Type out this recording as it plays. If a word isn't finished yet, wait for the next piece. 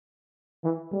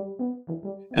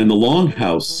And the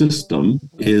longhouse system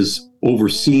is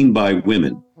overseen by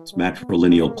women. It's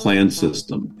matrilineal clan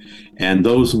system. And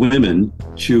those women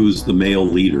choose the male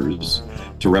leaders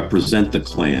to represent the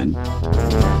clan.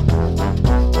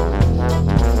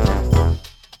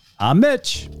 I'm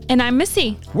Mitch. And I'm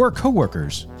Missy. We're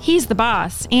coworkers. He's the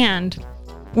boss, and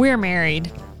we're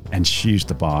married. And she's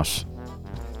the boss.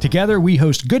 Together, we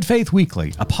host Good Faith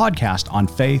Weekly, a podcast on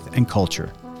faith and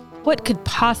culture. What could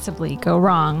possibly go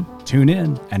wrong? Tune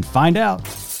in and find out.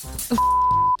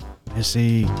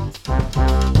 Missy.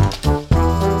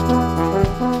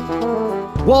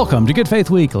 Welcome to Good Faith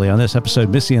Weekly. On this episode,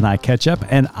 Missy and I catch up,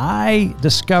 and I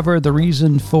discover the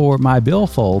reason for my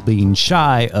billfold being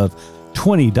shy of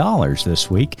 $20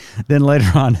 this week. Then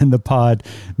later on in the pod,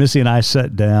 Missy and I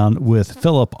sat down with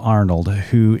Philip Arnold,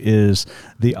 who is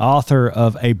the author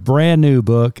of a brand new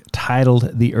book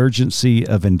titled The Urgency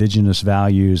of Indigenous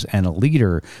Values and a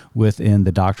leader within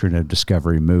the Doctrine of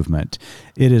Discovery movement.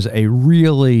 It is a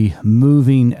really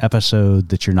moving episode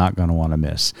that you're not going to want to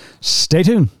miss. Stay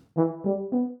tuned.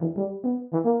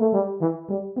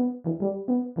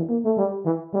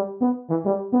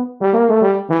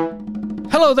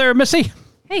 Hello there, Missy.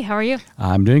 Hey, how are you?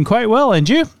 I'm doing quite well, and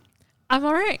you? I'm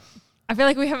all right. I feel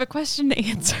like we have a question to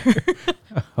answer.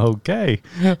 Okay.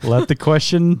 Let the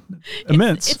question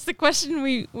immense. It's the question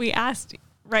we asked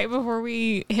right before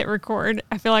we hit record.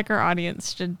 I feel like our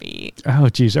audience should be. Oh,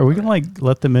 geez. Are we going to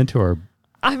let them into our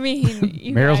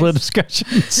marital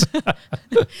discussions?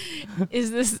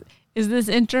 Is this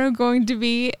intro going to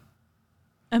be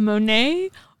a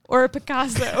Monet or a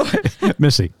Picasso?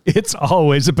 Missy, it's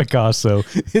always a Picasso.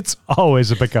 It's always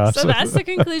a Picasso. So that's the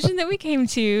conclusion that we came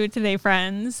to today,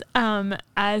 friends.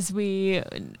 As we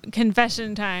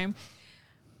confession time,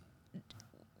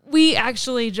 we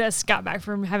actually just got back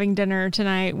from having dinner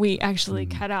tonight. We actually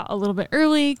cut out a little bit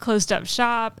early, closed up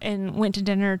shop, and went to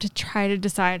dinner to try to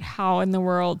decide how in the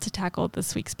world to tackle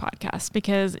this week's podcast,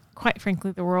 because quite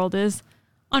frankly, the world is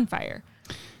on fire.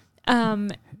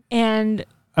 And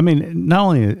I mean, not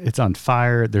only it's on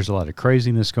fire, there's a lot of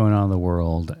craziness going on in the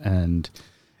world, and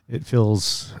it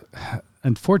feels,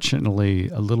 unfortunately,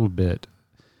 a little bit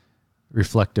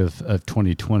reflective of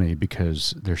 2020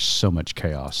 because there's so much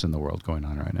chaos in the world going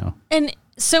on right now. And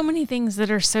so many things that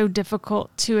are so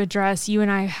difficult to address. You and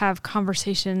I have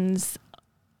conversations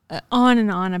on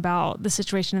and on about the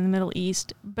situation in the Middle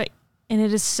East, and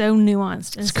it is so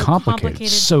nuanced and it's so complicated.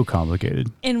 So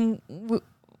complicated. And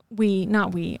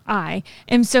I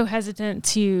am so hesitant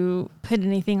to put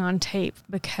anything on tape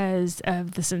because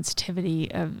of the sensitivity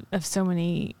of so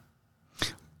many.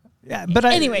 Yeah, but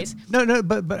anyways,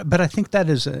 but I think that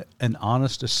is an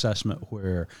honest assessment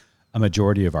where a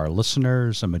majority of our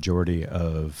listeners, a majority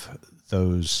of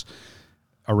those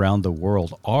around the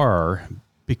world are,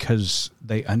 because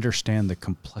they understand the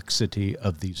complexity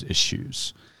of these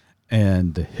issues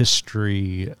and the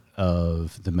history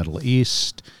of the Middle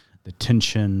East, the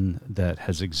tension that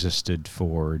has existed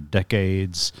for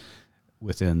decades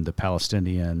within the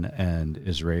Palestinian and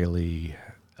Israeli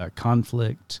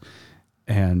conflict,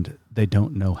 and they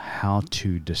don't know how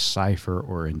to decipher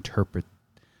or interpret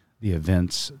the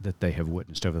events that they have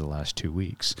witnessed over the last 2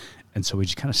 weeks. And so we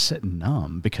just kind of sit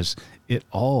numb because it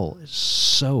all is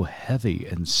so heavy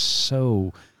and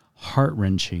so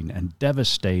heart-wrenching and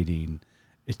devastating.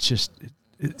 It's just...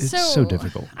 It's so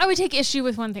difficult. I would take issue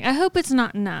with one thing. I hope it's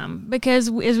not numb, because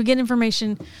as we get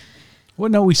information...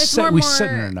 Well, no, we sit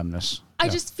in our numbness. I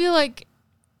just feel like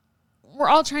we're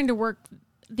all trying to work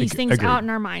these things out in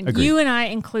our mind. Agreed. You and I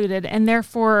included, and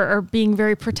therefore are being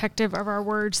very protective of our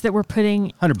words that we're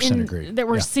putting 100% agree. That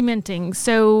we're cementing.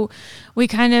 So we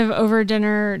kind of over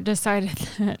dinner decided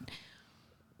that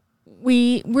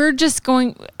we're just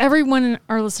going, everyone in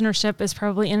our listenership is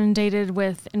probably inundated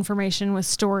with information, with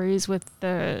stories, with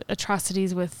the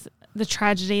atrocities, with the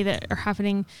tragedy that are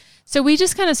happening. So we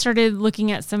just kind of started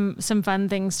looking at some fun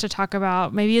things to talk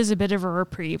about, maybe as a bit of a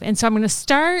reprieve. And so I'm going to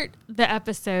start the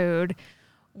episode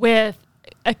with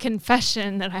a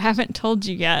confession that I haven't told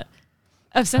you yet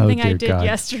of something I did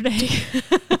yesterday.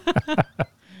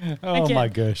 Oh my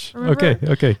gosh. Remember,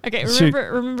 Okay.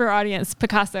 Remember audience,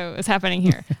 Picasso is happening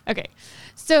here. Okay.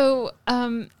 So,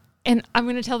 and I'm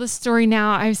going to tell this story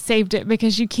now. I've saved it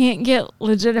because you can't get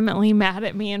legitimately mad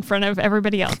at me in front of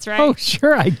everybody else, right? Oh,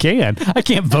 sure I can. I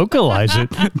can't vocalize it,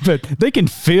 but they can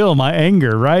feel my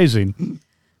anger rising.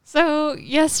 So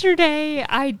yesterday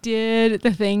I did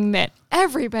the thing that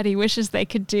everybody wishes they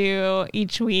could do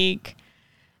each week.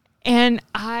 And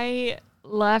I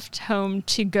left home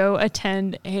to go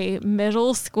attend a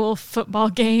middle school football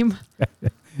game.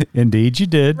 Indeed you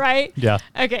did. Right? Yeah.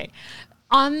 Okay.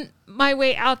 On my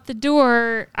way out the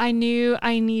door, I knew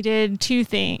I needed two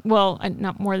things. Well,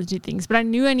 not more than two things, but I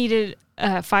knew I needed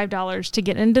 $5 to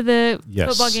get into the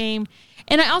football game.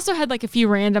 And I also had like a few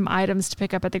random items to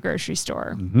pick up at the grocery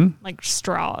store, like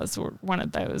straws or one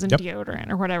of those and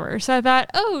deodorant or whatever. So I thought,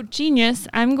 oh, genius.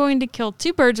 I'm going to kill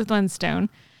two birds with one stone.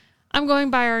 I'm going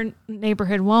by our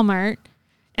neighborhood Walmart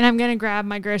and I'm going to grab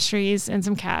my groceries and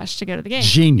some cash to go to the game.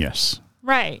 Genius.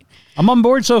 Right. I'm on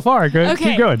board so far.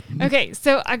 Keep going. Okay.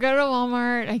 So I go to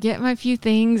Walmart. I get my few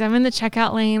things. I'm in the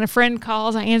checkout lane. A friend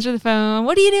calls. I answer the phone.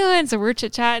 What are you doing? So we're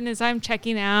chit-chatting as I'm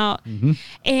checking out.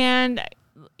 And,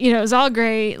 it was all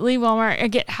great. Leave Walmart. I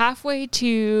get halfway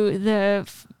to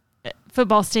the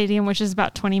football stadium, which is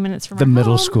about 20 minutes from the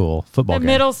middle home. School football game.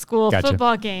 The middle school Gotcha.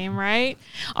 football game, right?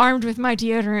 Armed with my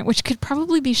deodorant, which could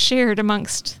probably be shared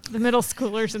amongst the middle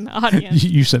schoolers in the audience.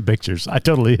 You sent pictures. I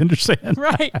totally understand.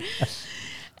 Right.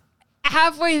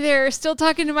 Halfway there, still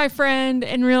talking to my friend,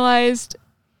 and realized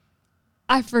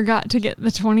I forgot to get the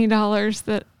 $20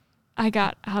 that I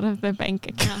got out of the bank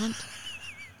account.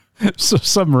 So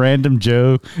some random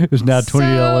Joe is now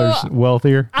 $20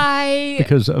 wealthier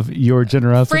because of your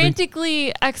generosity?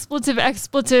 Frantically,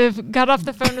 expletive, got off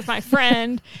the phone with my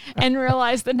friend and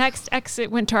realized the next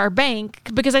exit went to our bank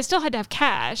because I still had to have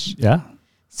cash. Yeah.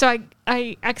 So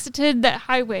I exited that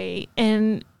highway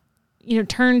and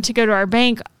turned to go to our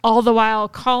bank, all the while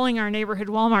calling our neighborhood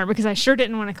Walmart because I sure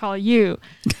didn't want to call you.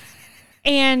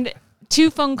 And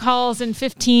 2 phone calls and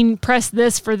 15 press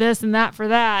this for this and that for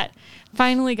that.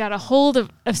 Finally got a hold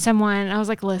of someone. I was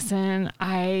like, listen,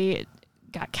 I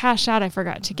got cash out. I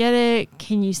forgot to get it.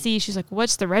 Can you see? She's like,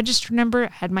 what's the register number? I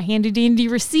had my handy dandy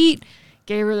receipt,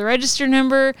 gave her the register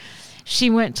number. She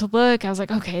went to look. I was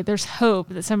like, okay, there's hope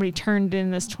that somebody turned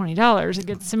in this $20. A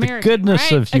good Samaritan. The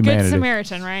goodness right? of humanity. A good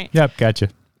Samaritan, right? Yep, gotcha.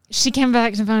 She came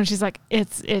back to the phone and she's like,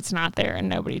 it's not there, and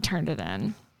nobody turned it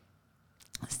in.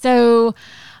 So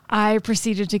I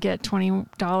proceeded to get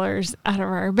 $20 out of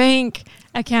our bank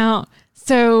account.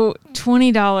 So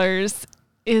 $20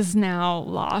 is now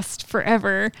lost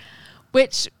forever,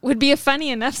 which would be a funny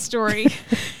enough story.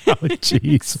 Oh,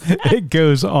 jeez. It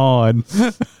goes on.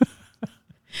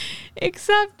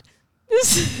 Except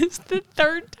this is the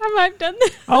third time I've done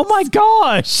this. Oh, my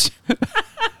gosh.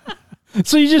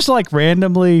 So you just like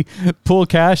randomly pull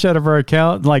cash out of our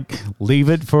account and like leave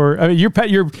it for, I mean,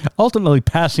 you're ultimately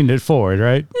passing it forward,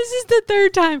 right? This is the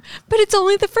third time, but it's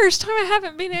only the first time I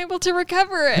haven't been able to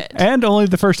recover it. And only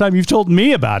the first time you've told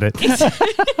me about it.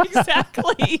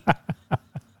 Exactly.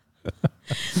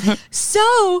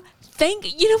 So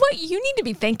you know what? You need to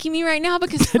be thanking me right now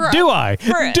because Do I?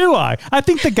 I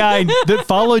think the guy that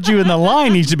followed you in the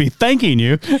line needs to be thanking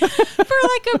you. For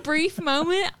like a brief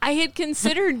moment, I had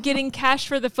considered getting cash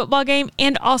for the football game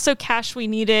and also cash we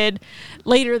needed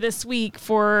later this week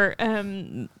for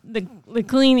the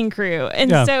cleaning crew.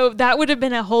 And so that would have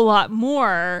been a whole lot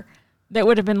more that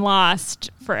would have been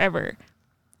lost forever.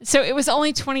 So it was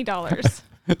only $20.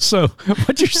 So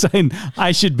what you're saying,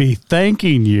 I should be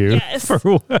thanking you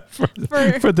for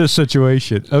this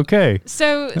situation. Okay.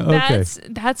 So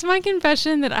that's my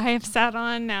confession that I have sat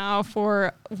on now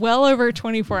for well over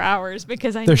 24 hours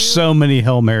because there's so many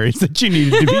Hail Marys that you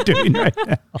needed to be doing right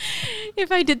now.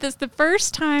 If I did this the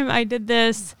first time I did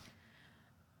this,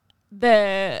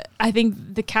 I think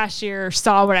the cashier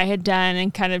saw what I had done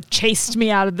and kind of chased me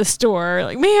out of the store.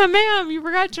 Like, ma'am, you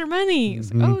forgot your money.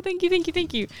 It's like, oh, thank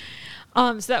you.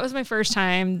 So that was my first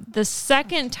time. The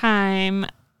second time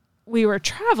we were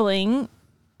traveling,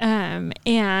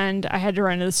 and I had to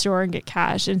run to the store and get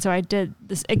cash. And so I did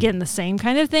this again, the same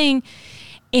kind of thing.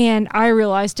 And I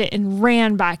realized it and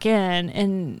ran back in,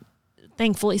 and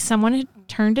thankfully someone had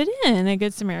turned it in, a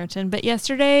good Samaritan. But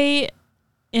yesterday,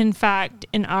 in fact,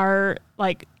 in our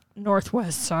like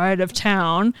northwest side of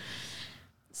town,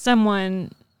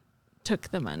 someone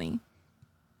took the money.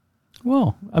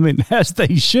 Well, I mean, as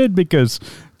they should, because,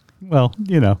 well,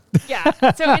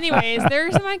 Yeah. So anyways,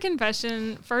 there's my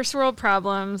confession. First world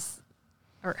problems,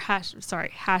 or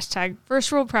hashtag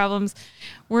first world problems.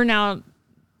 We're now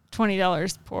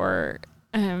 $20 poor.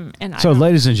 So,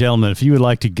 ladies and gentlemen, if you would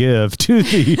like to give to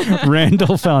the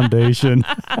Randall Foundation.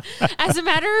 As a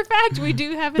matter of fact, we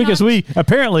do have because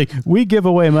we give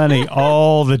away money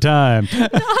all the time.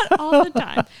 Not all the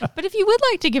time. But if you would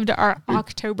like to give to our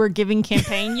October giving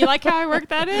campaign, you like how I worked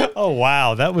that in? Oh,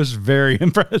 wow. That was very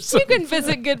impressive. You can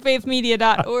visit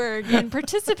goodfaithmedia.org and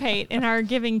participate in our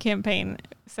giving campaign.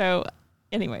 So,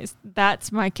 anyways,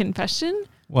 that's my confession.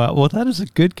 Well, that is a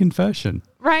good confession.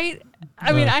 Right?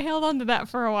 I mean, I held on to that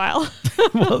for a while.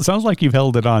 Well, it sounds like you've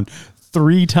held it on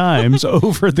 3 times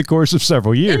over the course of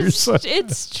several years.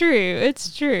 It's true.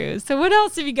 It's true. So what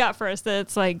else have you got for us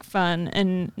that's like fun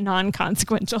and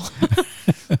non-consequential?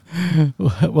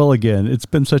 Well, again, it's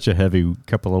been such a heavy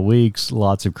couple of weeks.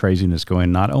 Lots of craziness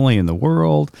going not only in the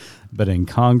world, but in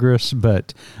Congress.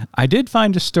 But I did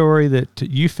find a story that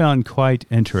you found quite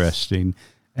interesting,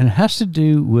 and it has to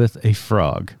do with a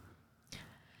frog.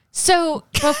 So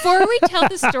before we tell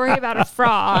the story about a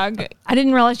frog, I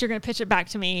didn't realize you're going to pitch it back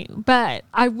to me, but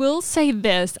I will say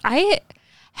this. I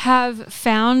have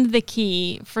found the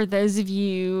key for those of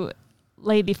you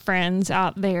lady friends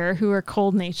out there who are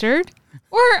cold-natured,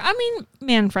 or,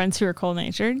 man friends who are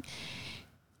cold-natured.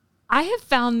 I have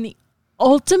found the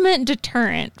ultimate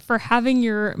deterrent for having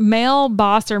your male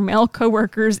boss or male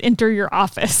coworkers enter your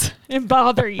office and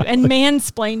bother you and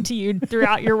mansplain to you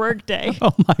throughout your workday.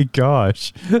 Oh my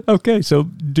gosh. Okay, so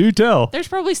do tell. There's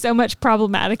probably so much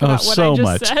problematic about what I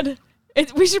just said.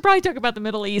 We should probably talk about the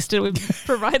Middle East. It would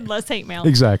provide less hate mail.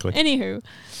 Exactly. Anywho,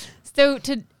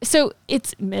 so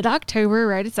it's mid-October,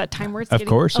 right? It's that time where it's getting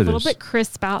a little bit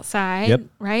crisp outside,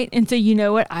 right? And so you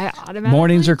know what I automatically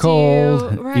Mornings are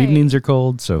cold, right. Evenings are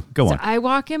cold, so go on. I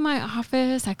walk in my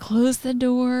office, I close the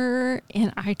door,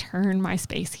 and I turn my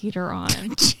space heater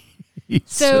on.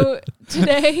 So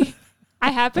today,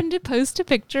 I happened to post a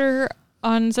picture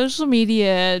on social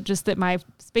media just that my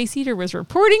space heater was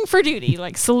reporting for duty,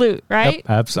 like salute, right?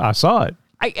 Yep, I saw it.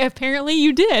 Apparently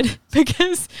you did,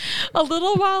 because a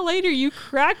little while later you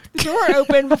cracked the door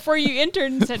open before you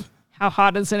entered and said, "How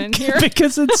hot is it in here?"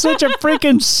 Because it's such a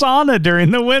freaking sauna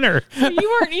during the winter. So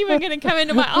you weren't even going to come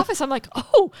into my office. I'm like,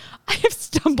 oh, I have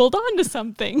stumbled onto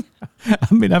something.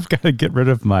 I've got to get rid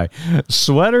of my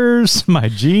sweaters, my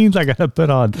jeans. I got to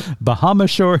put on Bahama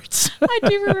shorts. I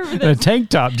do remember this. And a tank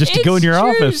top just to go in your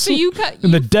office. So in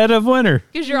the dead of winter.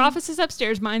 Because your office is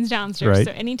upstairs, mine's downstairs. Right.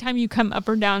 So anytime you come up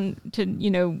or down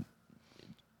to,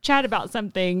 chat about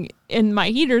something and my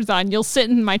heater's on, you'll sit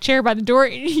in my chair by the door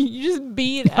and you just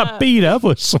beat up. Beat up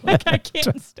with sweat. Like I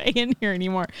can't stay in here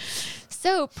anymore.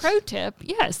 So pro tip,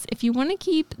 yes, if you want to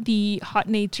keep the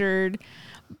hot-natured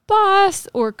boss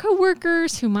or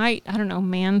coworkers who might,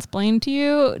 mansplain to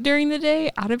you during the day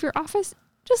out of your office,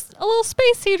 just a little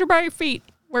space heater by your feet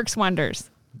works wonders.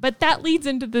 But that leads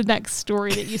into the next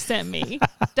story that you sent me,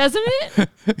 doesn't it?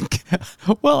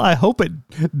 Well, I hope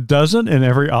it doesn't in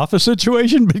every office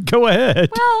situation, but go ahead.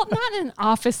 Well, not an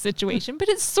office situation, but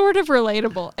it's sort of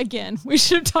relatable. Again, we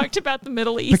should have talked about the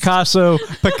Middle East. Picasso.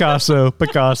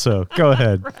 Go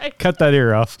ahead. Right. Cut that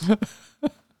ear off.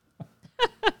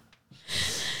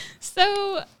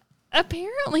 So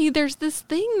apparently there's this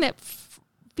thing that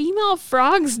female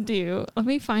frogs do. Let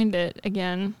me find it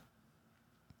again.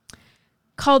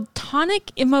 Called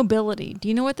tonic immobility. Do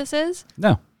you know what this is?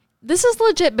 No. This is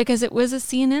legit because it was a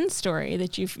CNN story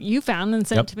that you found and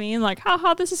sent to me and like,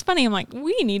 haha, this is funny. I'm like,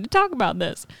 we need to talk about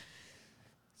this.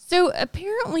 So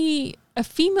apparently a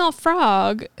female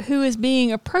frog who is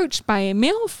being approached by a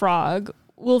male frog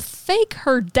will fake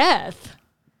her death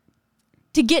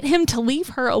to get him to leave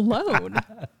her alone.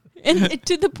 And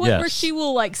to the point where she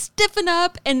will like stiffen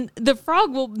up and the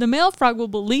male frog will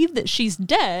believe that she's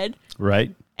dead.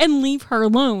 Right. And leave her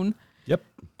alone. Yep.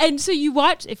 And so you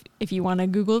watch, if you want to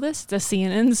Google this, it's a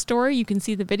CNN story. You can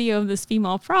see the video of this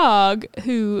female frog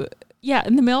who,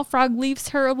 and the male frog leaves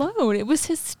her alone. It was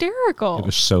hysterical. It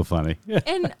was so funny.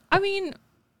 And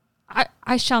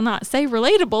I shall not say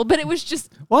relatable, but it was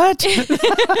just. What?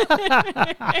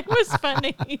 It was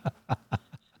funny.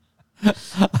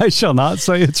 I shall not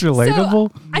say it's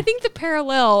relatable. So I think the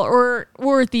parallel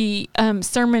or the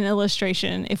sermon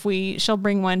illustration, if we shall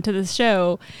bring one to the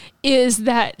show, is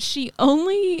that she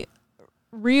only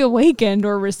reawakened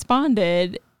or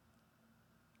responded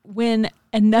when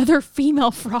another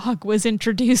female frog was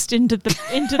introduced into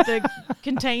the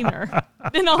container.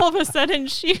 Then all of a sudden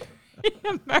she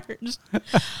emerged.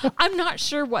 I'm not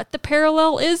sure what the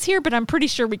parallel is here, but I'm pretty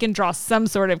sure we can draw some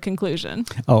sort of conclusion.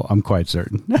 Oh, I'm quite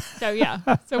certain. So yeah.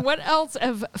 So what else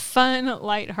of fun,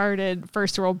 lighthearted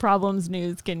first world problems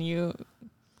news can you?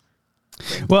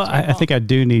 Well, I think I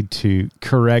do need to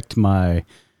correct my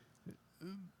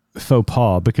faux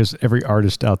pas because every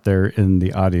artist out there in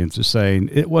the audience is saying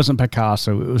it wasn't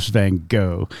Picasso, it was Van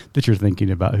Gogh that you're thinking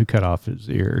about who cut off his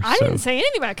ear. I didn't say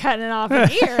anything about cutting it off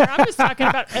an ear. I'm just talking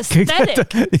about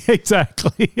aesthetic.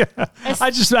 Exactly. Yeah.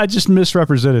 I just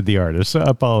misrepresented the artist. So I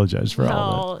apologize for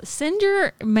all that. Send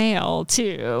your mail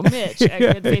to Mitch at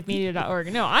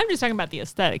goodfaithmedia.org. No, I'm just talking about the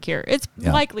aesthetic here. It's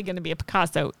likely going to be a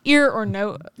Picasso, ear or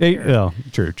no ear. Well,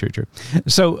 true.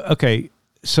 So, okay.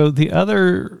 So the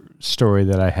other story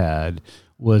that I had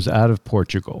was out of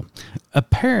Portugal.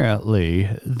 Apparently,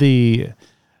 the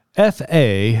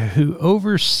FA, who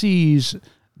oversees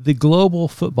the Global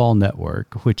Football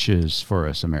Network, which is for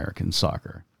us American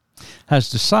soccer, has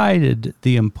decided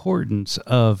the importance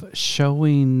of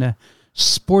showing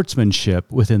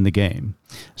sportsmanship within the game.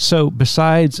 So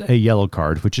besides a yellow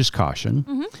card, which is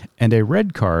caution, and a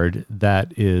red card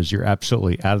that is you're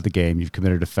absolutely out of the game, you've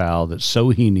committed a foul that's so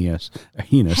heinous,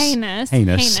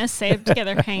 say it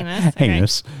together,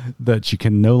 heinous, that you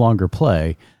can no longer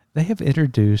play, they have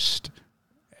introduced,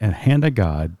 and hand of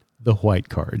God, the white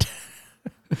card.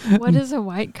 What is a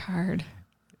white card?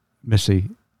 Missy,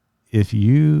 if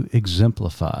you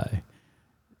exemplify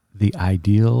the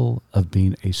ideal of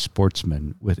being a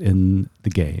sportsman within the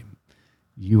game,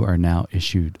 you are now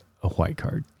issued a white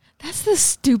card. That's the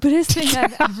stupidest thing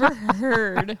I've ever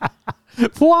heard.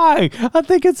 Why? I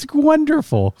think it's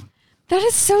wonderful. That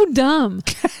is so dumb.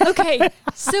 Okay,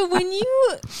 so when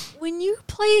you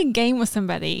play a game with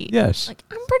somebody, yes, like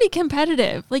I'm pretty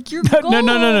competitive. Like your no, goal,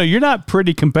 no. You're not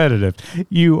pretty competitive.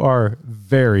 You are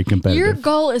very competitive. Your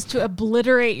goal is to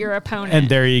obliterate your opponent. And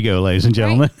there you go, ladies and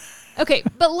gentlemen. Right? Okay,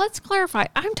 but let's clarify.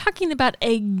 I'm talking about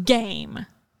a game,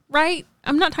 right?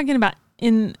 I'm not talking about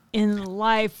in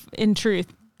life, in truth,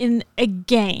 in a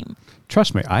game.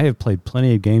 Trust me, I have played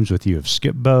plenty of games with you of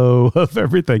skip-bo, of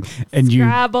everything, and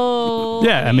Scrabble.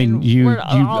 Yeah, I mean, you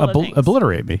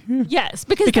obliterate me. Yes,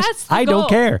 because that's the I goal. Don't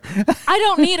care. I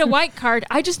don't need a white card.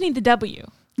 I just need the W.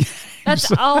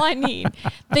 That's all I need.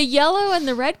 The yellow and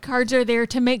the red cards are there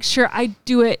to make sure I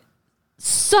do it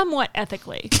somewhat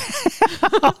ethically.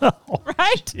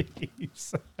 Right?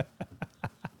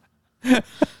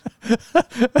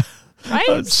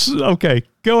 Right? Okay,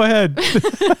 go ahead.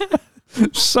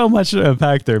 So much to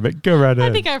unpack there, but go right ahead.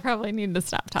 I think I probably need to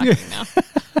stop talking now.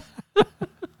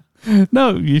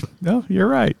 No, you're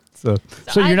right. So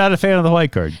you're not a fan of the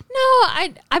white card? No,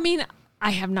 I mean, I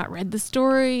have not read the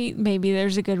story. Maybe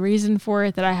there's a good reason for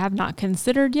it that I have not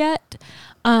considered yet.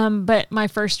 But my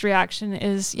first reaction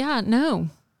is, no.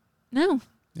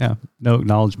 Yeah, no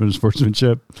acknowledgement of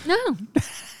sportsmanship.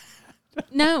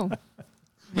 No.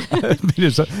 I mean,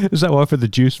 is that why for the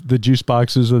juice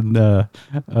boxes and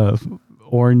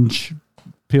orange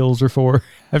peels are for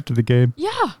after the game?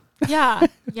 Yeah.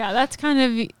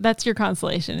 That's your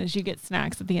consolation is you get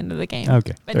snacks at the end of the game.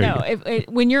 Okay, but no,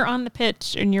 when you're on the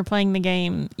pitch and you're playing the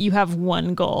game, you have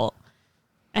one goal,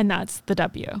 and that's the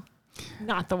W,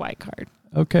 not the white card.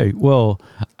 Okay, well,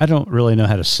 I don't really know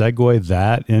how to segue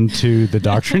that into the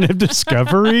doctrine of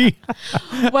discovery.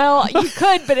 Well, you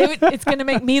could, but it's going to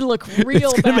make me look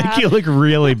real bad. It's going to make you look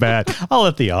really bad. I'll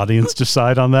let the audience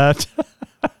decide on that.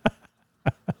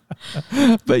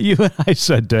 But you and I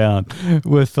sat down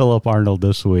with Philip Arnold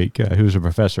this week, who's a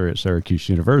professor at Syracuse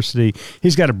University.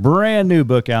 He's got a brand new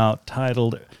book out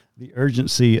titled The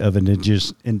Urgency of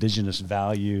Indigenous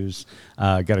Values.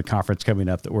 Got a conference coming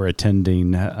up that we're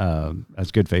attending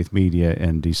as Good Faith Media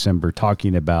in December,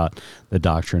 talking about the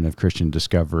doctrine of Christian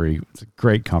discovery. It's a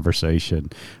great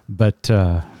conversation. But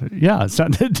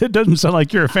it doesn't sound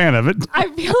like you're a fan of it. I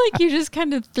feel like you just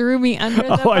kind of threw me under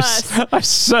the bus. I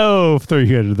so threw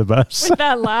you under the bus. With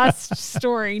that last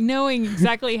story, knowing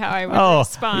exactly how I would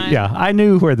respond. Yeah, I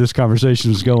knew where this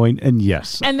conversation was going, and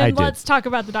yes, and then I did. Let's talk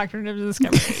about the doctrine of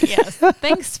discovery. Yes,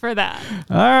 thanks for that.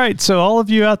 All right, so all of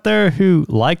you out there who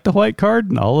like the white card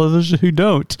and all of those who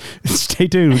don't, stay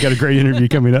tuned. We got a great interview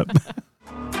coming up.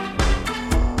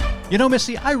 You know,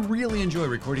 Missy, I really enjoy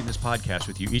recording this podcast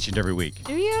with you each and every week.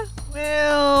 Do you?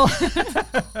 Well,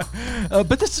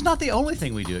 but this is not the only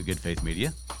thing we do at Good Faith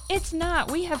Media. It's not.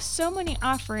 We have so many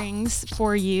offerings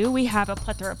for you. We have a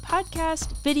plethora of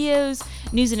podcasts, videos,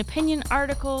 news and opinion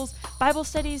articles, Bible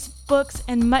studies, books,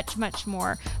 and much, much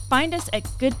more. Find us at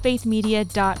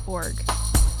goodfaithmedia.org.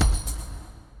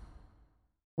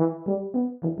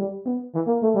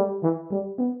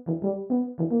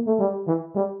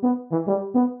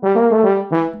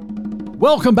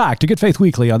 Welcome back to Good Faith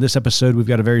Weekly. On this episode, we've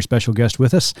got a very special guest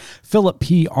with us. Philip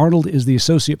P. Arnold is the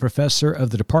Associate Professor of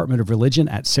the Department of Religion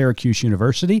at Syracuse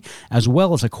University, as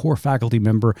well as a core faculty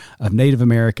member of Native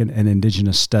American and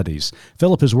Indigenous Studies.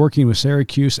 Philip is working with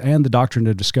Syracuse and the Doctrine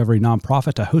of Discovery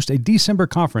nonprofit to host a December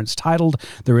conference titled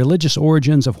The Religious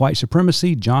Origins of White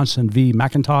Supremacy, Johnson v.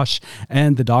 McIntosh,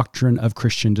 and the Doctrine of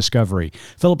Christian Discovery.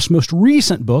 Philip's most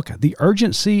recent book, The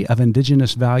Urgency of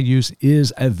Indigenous Values,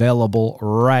 is available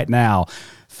right now.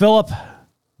 Philip,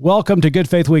 welcome to Good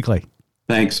Faith Weekly.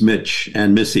 Thanks, Mitch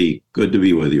and Missy. Good to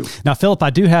be with you. Now, Philip,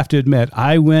 I do have to admit,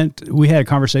 we had a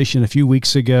conversation a few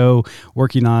weeks ago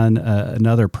working on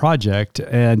another project,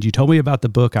 and you told me about the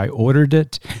book. I ordered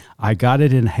it. I got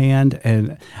it in hand,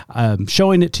 and I'm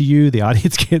showing it to you. The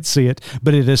audience can't see it,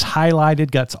 but it is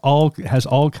highlighted, has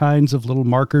all kinds of little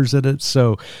markers in it.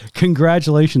 So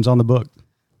congratulations on the book.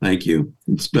 Thank you.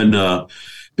 It's been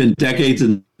decades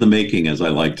in the making, as I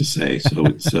like to say. So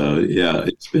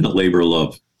it's been a labor of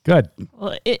love. Good.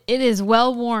 Well, it is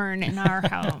well worn in our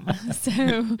home. So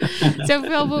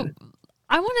Phil,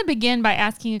 I want to begin by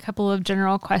asking a couple of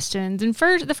general questions. And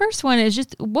the first one is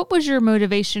just, what was your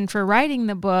motivation for writing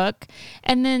the book?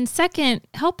 And then second,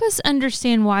 help us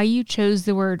understand why you chose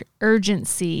the word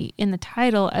urgency in the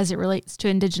title as it relates to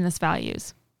Indigenous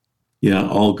values. Yeah,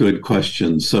 all good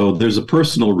questions. So there's a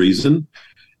personal reason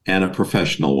and a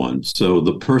professional one. So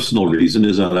the personal reason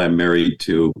is that I'm married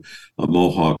to a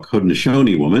Mohawk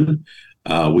Haudenosaunee woman.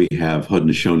 We have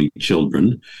Haudenosaunee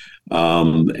children,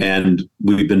 and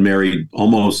we've been married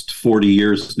almost 40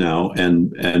 years now,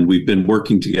 and we've been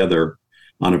working together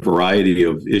on a variety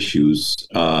of issues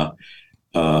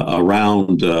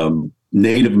around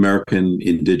Native American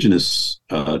Indigenous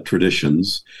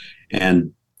traditions.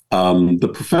 And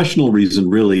the professional reason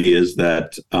really is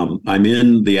that I'm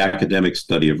in the academic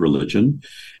study of religion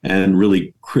and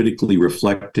really critically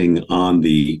reflecting on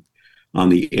the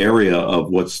area of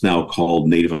what's now called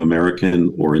Native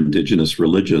American or Indigenous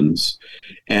religions.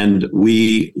 And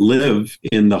we live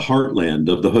in the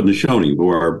heartland of the Haudenosaunee, who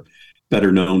are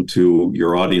better known to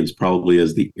your audience probably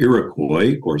as the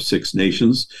Iroquois or Six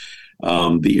Nations.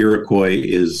 The Iroquois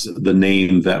is the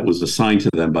name that was assigned to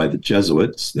them by the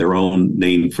Jesuits. Their own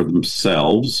name for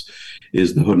themselves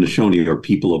is the Haudenosaunee, or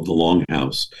people of the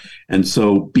Longhouse. And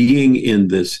so being in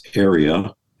this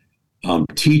area,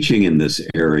 teaching in this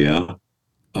area,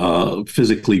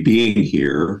 physically being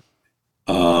here,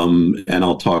 and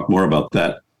I'll talk more about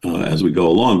that as we go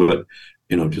along, but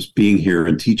just being here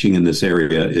and teaching in this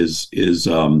area is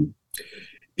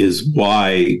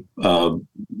why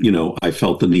I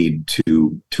felt the need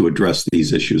to address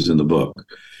these issues in the book.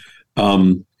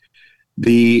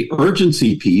 The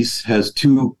urgency piece has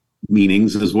two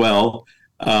meanings as well.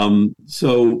 Of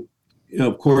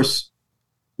course,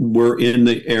 we're in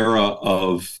the era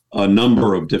of a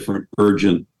number of different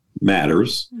urgent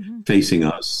matters facing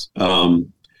us. The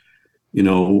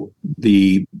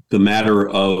matter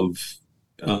of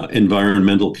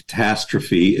environmental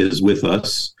catastrophe is with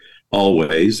us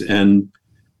always, and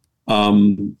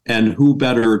who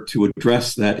better to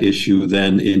address that issue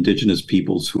than Indigenous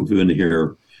peoples who've been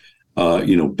here,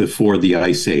 before the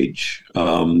Ice Age.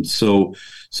 So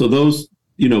those,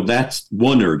 that's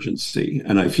one urgency,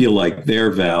 and I feel like their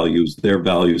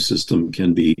value system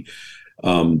can be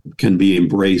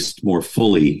embraced more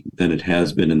fully than it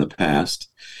has been in the past.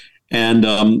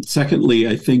 And secondly,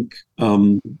 I think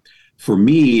for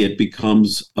me, it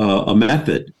becomes a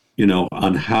method,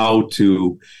 on how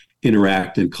to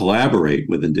interact and collaborate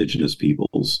with Indigenous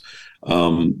peoples.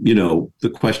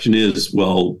 The question is,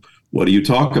 well, what do you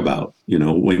talk about?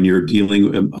 When you're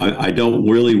dealing, I don't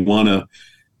really want to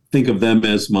think of them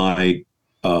as my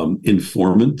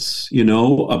informants,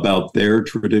 about their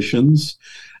traditions.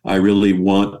 I really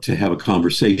want to have a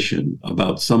conversation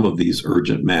about some of these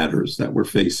urgent matters that we're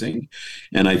facing.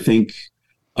 And I think,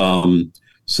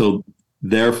 so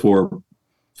therefore,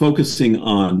 focusing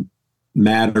on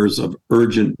matters of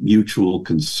urgent mutual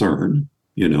concern,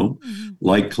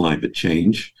 like climate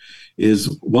change,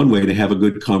 is one way to have a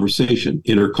good conversation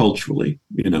interculturally,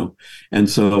 And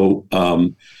so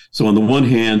on the one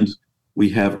hand, we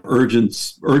have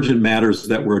urgent matters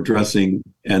that we're addressing,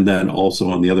 and then also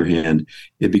on the other hand,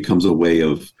 it becomes a way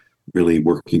of really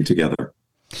working together.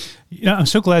 I'm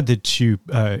so glad that you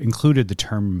included the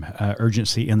term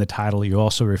urgency in the title. You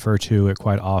also refer to it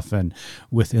quite often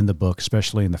within the book,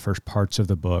 especially in the first parts of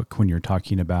the book when you're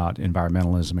talking about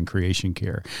environmentalism and creation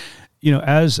care.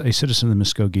 As a citizen of the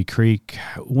Muskogee Creek,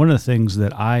 one of the things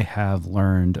that I have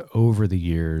learned over the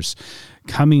years,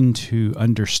 coming to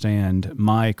understand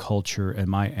my culture and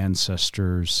my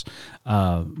ancestors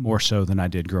more so than I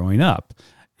did growing up,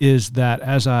 is that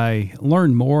as I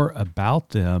learn more about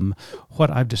them, what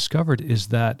I've discovered is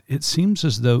that it seems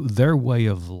as though their way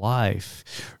of life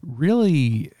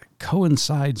really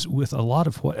coincides with a lot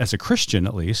of what, as a Christian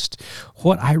at least,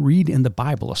 what I read in the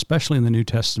Bible, especially in the New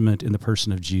Testament in the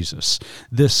person of Jesus.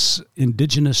 This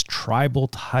indigenous tribal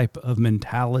type of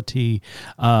mentality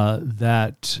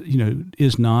that,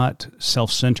 is not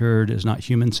self-centered, is not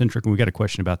human-centric, and we got a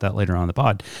question about that later on in the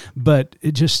pod. But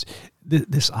it just,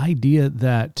 this idea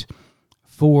that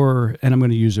and I'm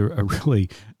going to use a really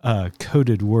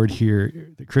coded word here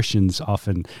that Christians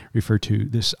often refer to,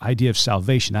 this idea of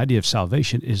salvation. The idea of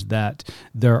salvation is that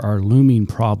there are looming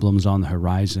problems on the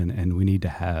horizon, and we need to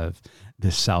have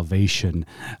this salvation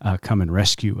come and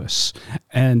rescue us.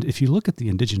 And if you look at the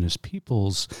indigenous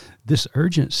peoples, this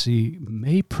urgency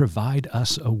may provide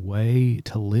us a way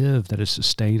to live that is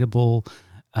sustainable,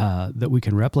 that we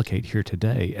can replicate here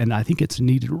today. And I think it's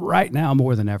needed right now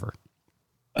more than ever.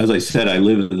 As I said, I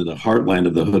live in the heartland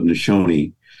of the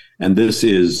Haudenosaunee, and this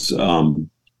is the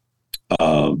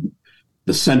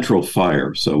central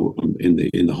fire. So in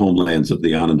the homelands of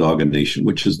the Onondaga Nation,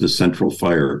 which is the central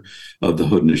fire of the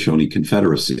Haudenosaunee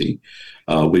Confederacy,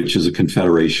 which is a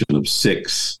confederation of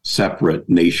 6 separate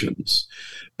nations.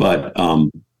 But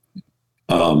and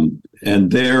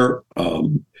their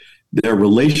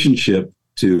relationship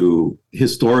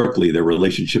historically, their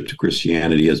relationship to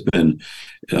Christianity has been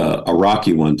a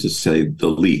rocky one, to say the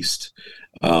least.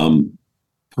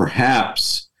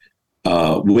 Perhaps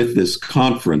with this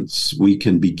conference, we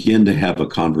can begin to have a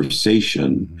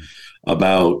conversation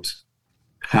about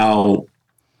how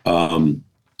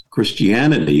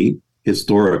Christianity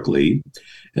historically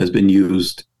has been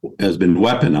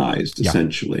weaponized,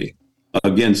 essentially,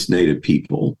 against Native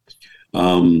people,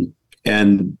 and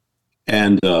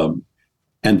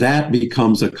that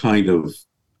becomes a kind of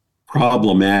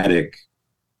problematic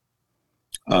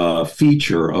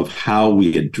feature of how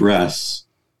we address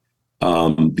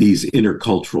these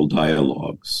intercultural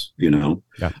dialogues.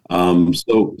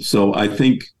 So I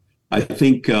think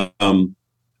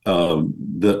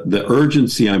the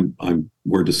urgency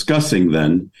we're discussing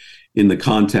then, in the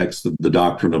context of the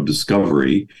doctrine of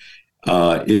discovery,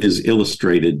 is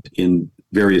illustrated in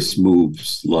various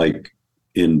moves, like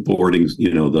in boarding,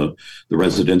 the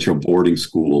residential boarding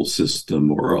school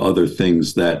system, or other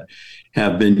things that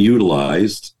have been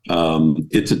utilized.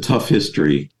 It's a tough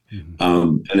history,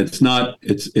 and it's not.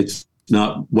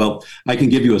 Well, I can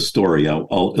give you a story.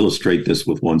 I'll illustrate this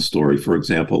with one story. For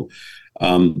example,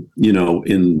 in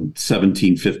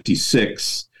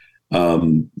 1756,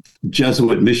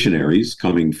 Jesuit missionaries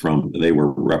they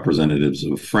were representatives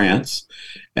of France,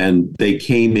 and they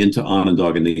came into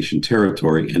Onondaga Nation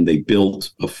territory, and they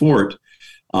built a fort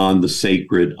on the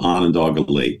sacred Onondaga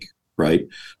Lake, right?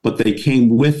 But they came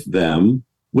with them,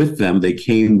 they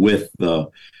came with the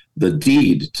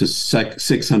deed to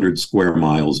 600 square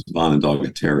miles of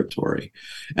Onondaga territory.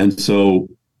 And so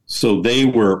they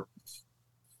were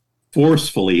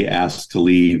forcefully asked to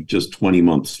leave just 20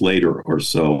 months later or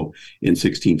so, in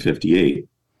 1658.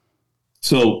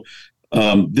 So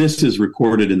this is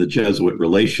recorded in the Jesuit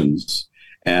relations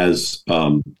as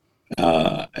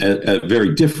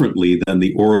very differently than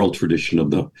the oral tradition of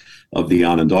the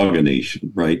Onondaga Nation,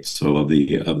 right? So of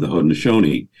the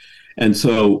Haudenosaunee. And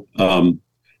so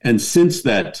and since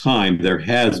that time, there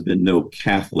has been no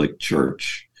Catholic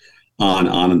church on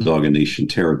Onondaga Nation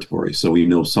territory. So we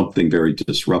know something very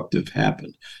disruptive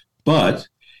happened. But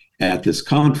at this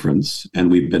conference, and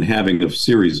we've been having a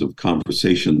series of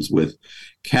conversations with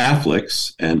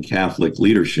Catholics and Catholic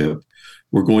leadership,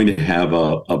 we're going to have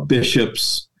a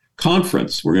bishops'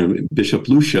 conference. Bishop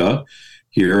Lucia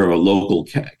here, a local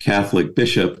Catholic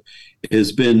bishop,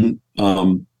 has been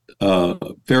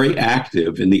very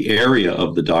active in the area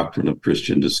of the doctrine of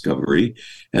Christian discovery,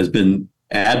 has been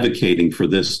advocating for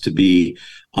this to be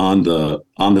on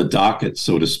the docket,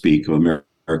 so to speak, of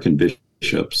American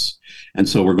bishops. And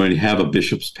so we're going to have a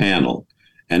bishops panel,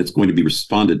 and it's going to be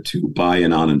responded to by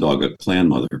an Onondaga clan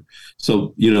mother.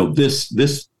 So,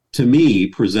 this to me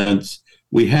presents,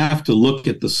 we have to look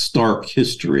at the stark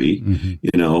history,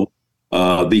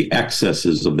 the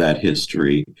excesses of that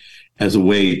history, as a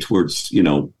way towards,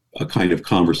 a kind of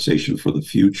conversation for the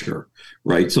future,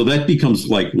 right? So that becomes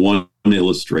like one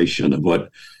illustration of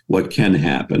what can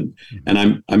happen.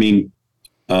 And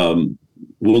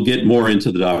we'll get more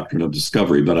into the doctrine of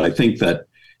discovery, but I think that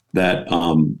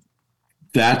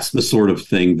that's the sort of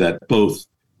thing that both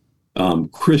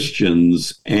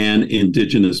Christians and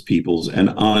indigenous peoples,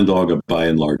 and Onondaga by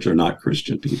and large are not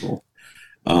Christian people,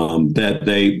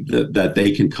 that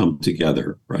they can come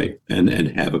together, right, and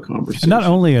have a conversation. And not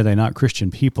only are they not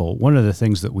Christian people, one of the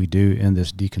things that we do in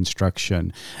this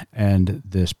deconstruction and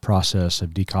this process of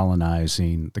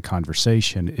decolonizing the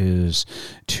conversation is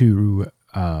to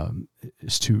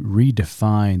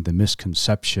redefine the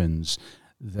misconceptions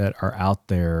that are out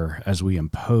there as we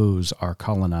impose our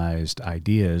colonized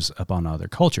ideas upon other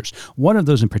cultures. One of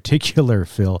those in particular,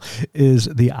 Phil, is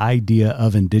the idea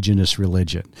of indigenous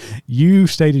religion. You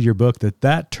stated in your book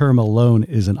that term alone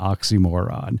is an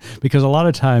oxymoron, because a lot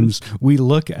of times we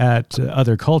look at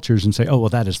other cultures and say, oh, well,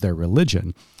 that is their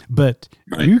religion. But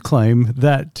right. You claim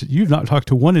that you've not talked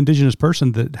to one indigenous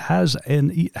person that has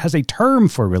a term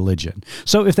for religion.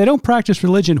 So if they don't practice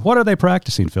religion, what are they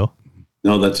practicing, Phil?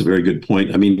 No, that's a very good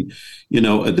point. I mean, they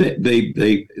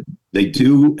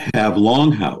do have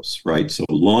longhouse, right? So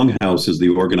longhouse is the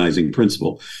organizing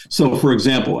principle. So, for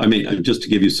example, I mean, just to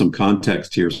give you some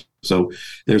context here. So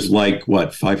there's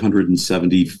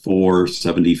 574,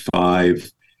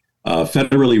 75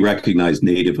 federally recognized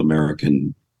Native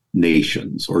American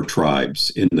nations or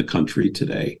tribes in the country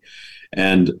today.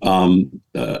 And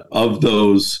of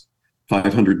those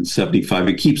 575,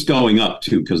 it keeps going up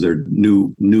too, because there are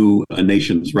new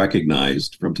nations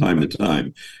recognized from time to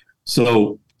time.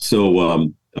 So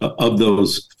of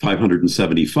those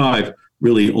 575,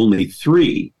 really only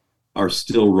 3 are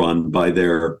still run by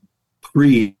their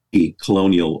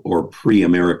pre-colonial or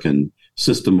pre-American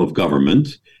system of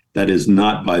government. That is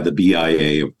not by the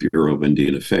BIA, of Bureau of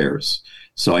Indian Affairs.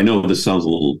 So I know this sounds a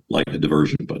little like a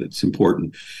diversion, but it's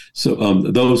important. So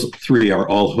those 3 are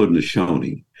all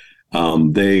Haudenosaunee.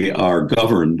 They are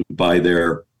governed by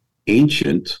their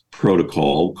ancient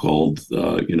protocol called,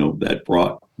 that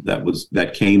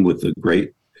came with the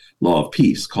Great Law of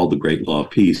Peace, called the Great Law of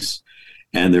Peace,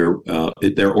 and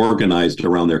they're organized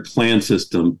around their clan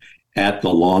system at the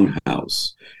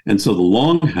Longhouse. And so the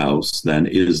Longhouse then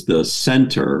is the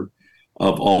center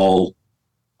of all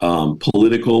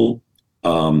political,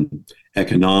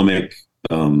 economic,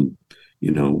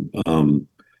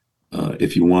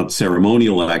 if you want,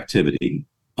 ceremonial activity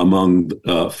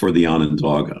for the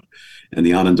Onondaga. And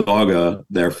the Onondaga,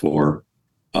 therefore,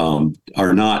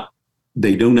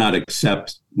 they do not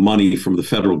accept money from the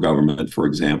federal government, for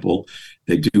example.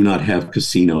 They do not have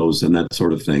casinos and that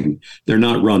sort of thing. They're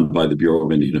not run by the Bureau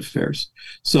of Indian Affairs.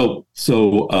 And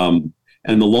the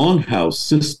Longhouse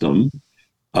system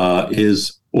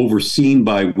is overseen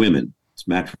by women. It's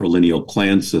matrilineal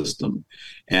clan system.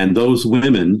 And those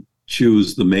women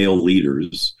choose the male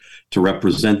leaders to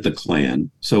represent the clan.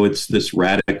 So it's this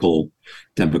radical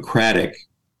democratic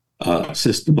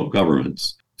system of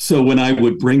governments. So when I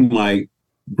would bring my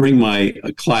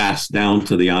class down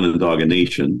to the Onondaga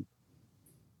Nation,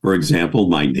 for example,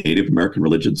 my Native American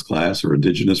religions class or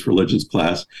Indigenous religions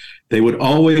class, they would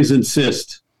always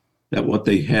insist that what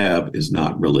they have is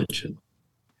not religion,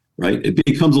 right? It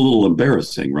becomes a little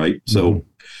embarrassing, right? Mm-hmm.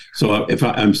 So if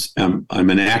I'm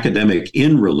an academic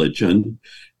in religion,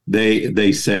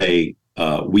 they say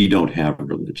we don't have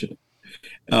religion.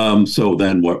 So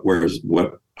then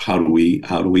how do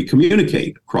we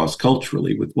communicate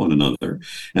cross-culturally with one another?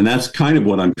 And that's kind of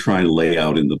what I'm trying to lay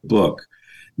out in the book.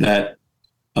 That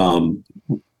and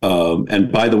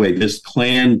by the way, this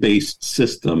clan-based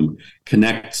system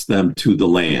connects them to the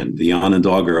land. The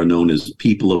Onondaga are known as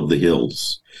people of the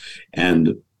hills,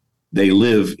 and they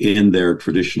live in their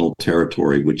traditional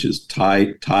territory, which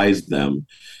ties them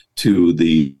to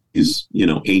these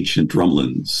ancient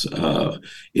drumlins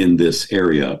in this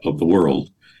area of the world.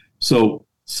 So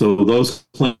those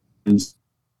clans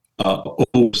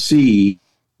oversee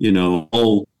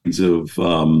all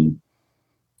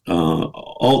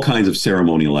kinds of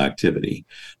ceremonial activity,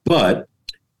 but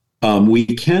we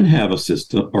can have a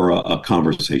system or a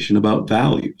conversation about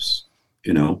values,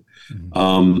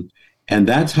 Mm-hmm. And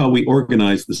that's how we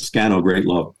organize the Scano Great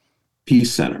Law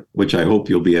Peace Center, which I hope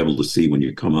you'll be able to see when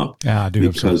you come up. Yeah, I do.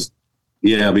 Because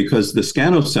the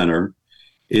Scano Center,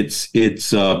 it's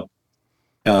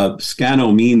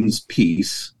Scano means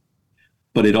peace,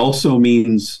 but it also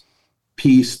means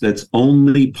peace that's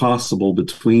only possible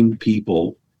between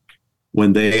people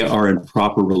when they are in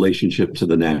proper relationship to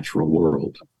the natural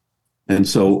world. And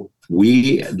so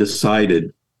we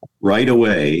decided right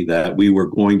away that we were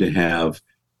going to have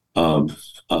a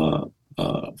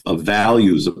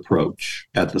values approach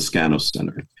at the Scano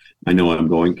Center. I know I'm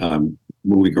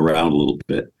moving around a little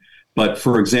bit, but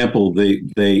for example,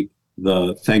 the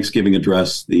Thanksgiving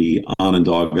address, the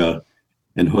Onondaga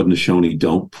and Haudenosaunee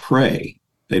don't pray.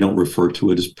 They don't refer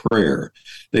to it as prayer.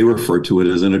 They refer to it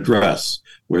as an address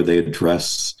where they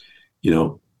address,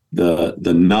 the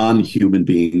non-human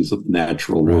beings of the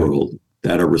natural world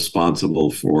that are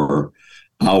responsible for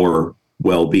our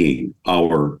well-being,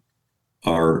 our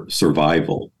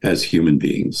survival as human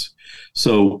beings.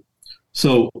 So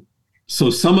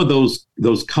some of those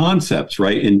concepts,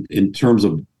 right, in terms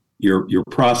of your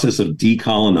process of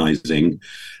decolonizing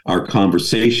our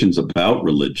conversations about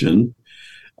religion,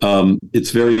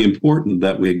 it's very important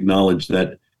that we acknowledge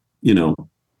that, you know,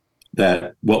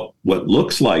 that what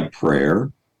looks like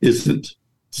prayer isn't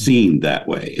seen that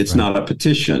way. It's not a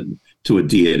petition to a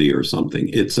deity or something.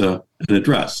 It's an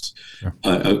address,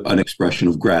 an expression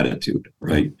of gratitude,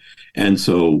 right? And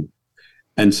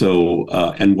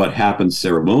what happens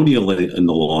ceremonially in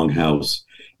the Longhouse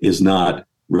is not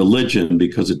religion,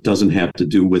 because it doesn't have to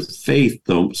do with faith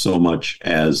so much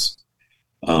as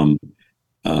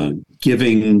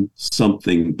giving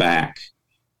something back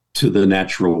to the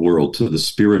natural world, to the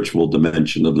spiritual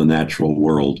dimension of the natural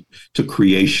world, to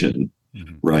creation,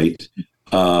 right?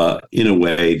 In a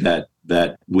way that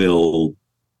will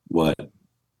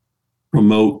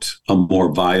promote a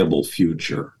more viable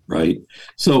future, right?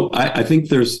 So I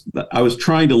think I was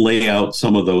trying to lay out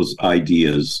some of those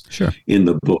ideas in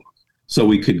the book, so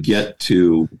we could get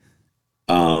to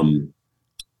a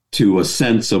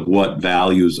sense of what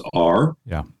values are,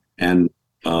 and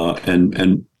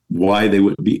why they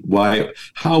would be,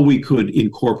 how we could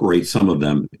incorporate some of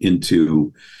them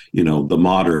into, you know, the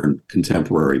modern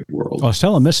contemporary world. I was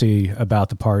telling Missy about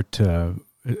the part,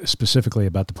 specifically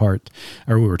about the part,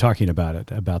 or we were talking about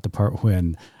it, about the part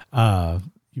when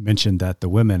you mentioned that the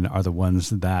women are the ones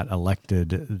that elected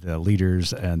the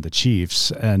leaders and the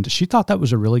chiefs, and she thought that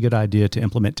was a really good idea to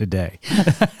implement today.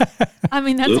 I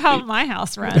mean, that's how my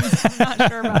house runs. I'm not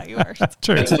sure about yours.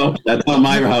 That's how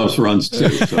my house runs too.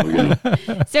 So, you know.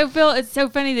 So, Phil, it's so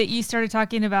funny that you started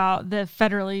talking about the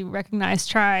federally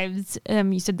recognized tribes.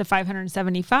 You said the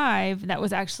 575. That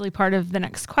was actually part of the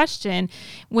next question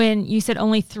when you said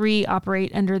only 3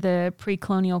 operate under the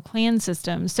pre-colonial clan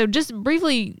system. So just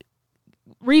briefly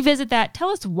revisit that. Tell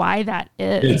us why that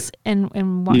is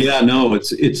and why. Yeah, no,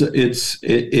 it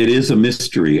is a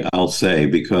mystery, I'll say,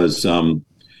 because well,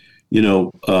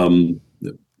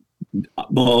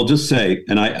 I'll just say,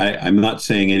 and I'm not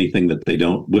saying anything that they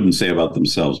wouldn't say about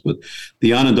themselves, but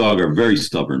the Onondaga are very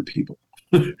stubborn people.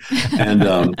 and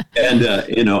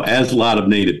as a lot of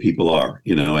Native people are,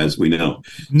 as we know.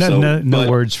 No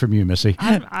words from you, Missy.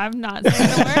 I'm not saying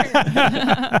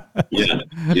a word.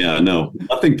 Yeah, no,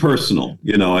 nothing personal.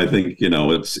 I think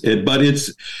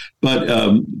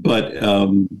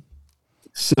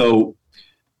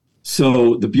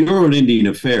so the Bureau of Indian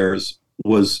Affairs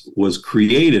was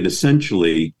created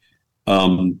essentially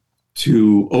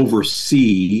to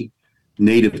oversee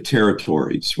Native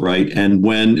territories, right? And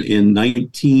when in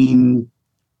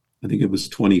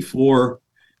 1924,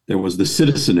 there was the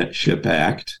Citizenship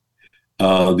Act,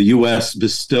 the U.S.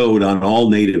 bestowed on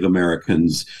all Native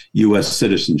Americans U.S.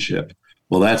 citizenship.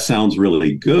 Well, that sounds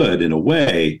really good in a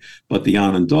way, but the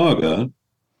Onondaga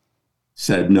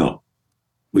said, no,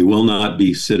 we will not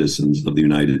be citizens of the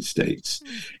United States.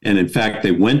 And in fact,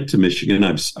 they went to went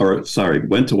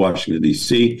to Washington,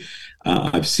 D.C.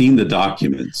 I've seen the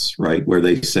documents, right, where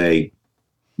they say,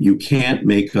 you can't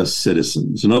make us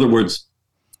citizens. In other words,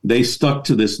 they stuck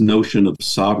to this notion of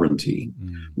sovereignty,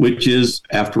 which is,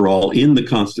 after all, in the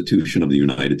Constitution of the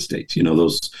United States.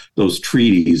 Those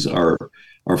treaties are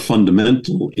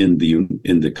fundamental in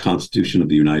the Constitution of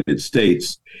the United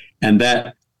States, and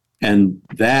that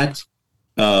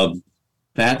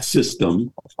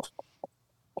system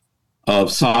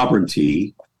of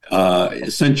sovereignty,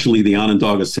 essentially, the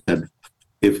Onondaga said,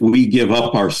 if we give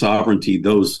up our sovereignty,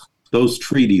 those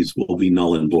treaties will be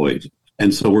null and void.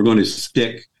 And so we're going to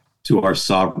stick to our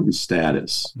sovereign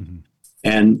status. Mm-hmm.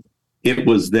 And it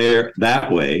was there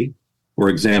that way. For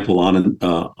example,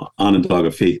 Onondaga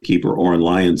Faithkeeper Oren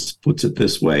Lyons puts it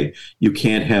this way: you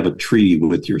can't have a treaty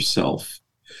with yourself.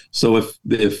 So if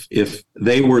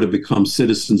they were to become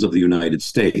citizens of the United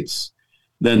States,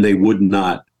 then they would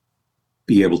not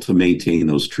be able to maintain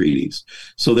those treaties.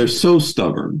 So they're so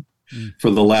stubborn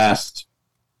for the last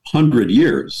 100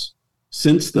 years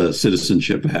since the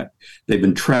Citizenship Act. They've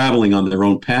been traveling on their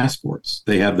own passports.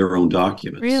 They have their own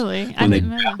documents. Really? When they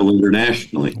travel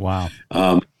internationally. Wow.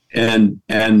 And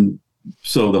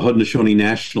so the Haudenosaunee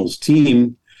Nationals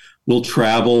team will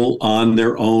travel on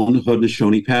their own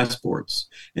Haudenosaunee passports.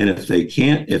 And if they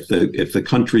can't, if the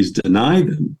countries deny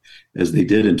them, as they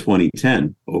did in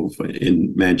 2010 over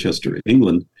in Manchester,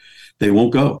 England, they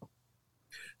won't go.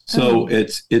 So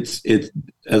it's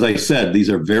as I said, these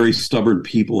are very stubborn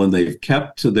people, and they've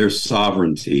kept to their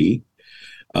sovereignty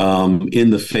in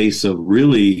the face of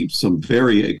really some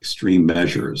very extreme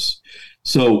measures.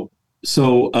 So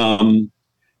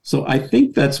I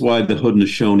think that's why the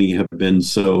Haudenosaunee have been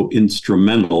so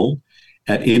instrumental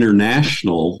at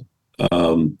international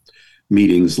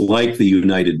meetings like the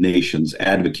United Nations,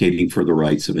 advocating for the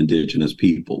rights of Indigenous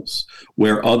peoples,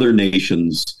 where other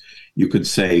nations, you could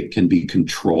say, can be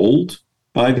controlled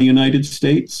by the United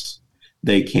States.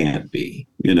 they can't be.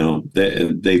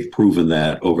 They've proven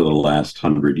that over the last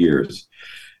 100 years.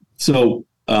 So,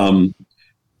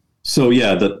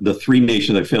 yeah, the three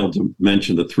nations, I failed to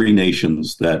mention the three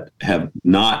nations that have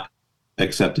not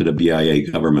accepted a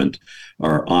BIA government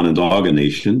are Onondaga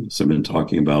Nation, so I've been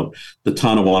talking about, the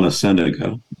Tonawanda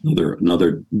Seneca,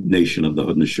 another nation of the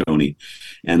Haudenosaunee,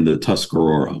 and the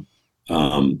Tuscarora.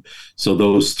 So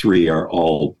those three are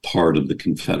all part of the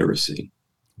Confederacy.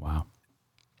 Wow.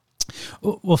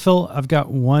 Well, Phil, I've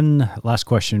got one last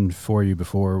question for you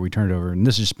before we turn it over. And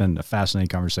this has been a fascinating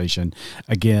conversation.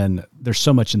 Again, there's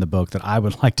so much in the book that I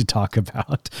would like to talk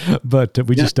about, but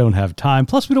we just don't have time.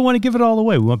 Plus, we don't want to give it all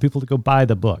away. We want people to go buy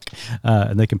the book,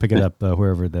 and they can pick it up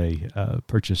wherever they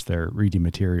purchase their reading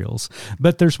materials.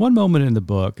 But there's one moment in the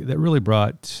book that really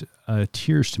brought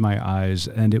tears to my eyes,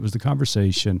 and it was the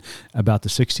conversation about the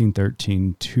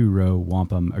 1613 two-row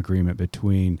wampum agreement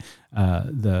between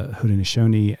the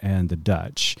Haudenosaunee and the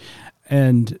Dutch.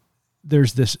 And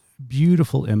there's this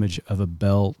beautiful image of a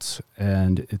belt,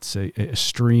 and it's a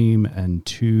stream and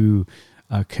two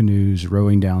canoes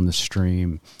rowing down the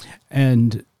stream.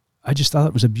 And I just thought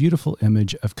it was a beautiful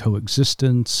image of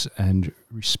coexistence and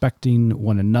respecting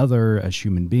one another as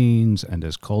human beings and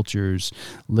as cultures,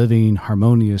 living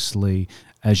harmoniously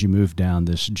as you move down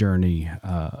this journey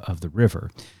of the river.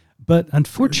 But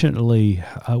unfortunately,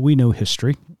 we know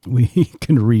history. We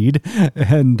can read,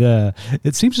 and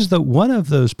it seems as though one of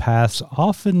those paths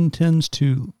often tends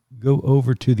to go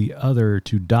over to the other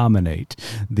to dominate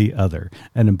the other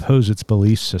and impose its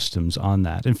belief systems on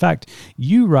that. In fact,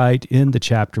 you write in the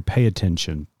chapter, Pay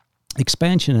Attention,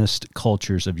 expansionist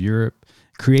cultures of Europe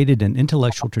created an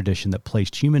intellectual tradition that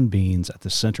placed human beings at the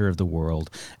center of the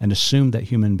world and assumed that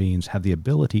human beings have the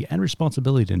ability and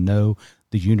responsibility to know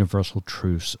the universal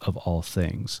truths of all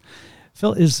things.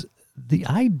 Phil, is the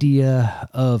idea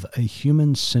of a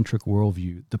human-centric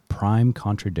worldview the prime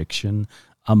contradiction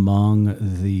among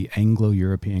the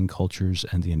Anglo-European cultures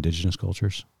and the indigenous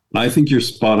cultures? I think you're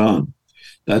spot on.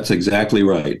 That's exactly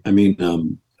right. I mean,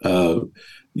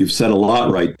 you've said a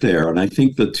lot right there. And I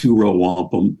think the two-row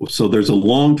wampum, so there's a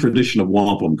long tradition of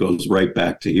wampum, goes right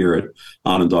back to here at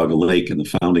Onondaga Lake and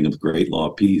the founding of the Great Law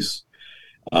of Peace.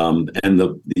 And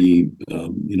the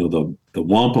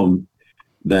wampum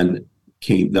then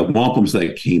came, the wampums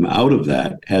that came out of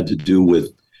that had to do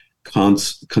with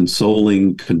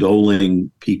consoling, condoling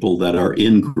people that are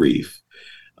in grief,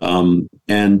 and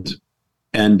the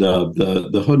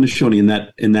Haudenosaunee in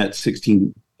that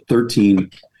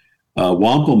 1613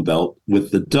 wampum belt with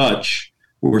the Dutch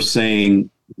were saying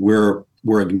we're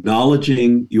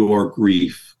acknowledging your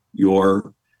grief,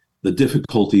 the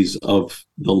difficulties of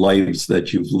the lives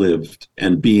that you've lived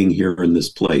and being here in this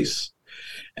place,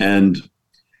 and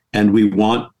we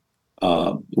want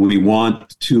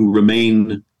to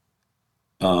remain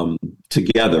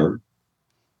together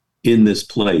in this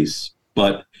place,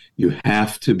 but you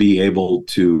have to be able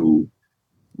to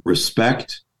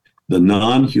respect the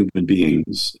non-human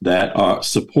beings that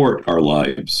support our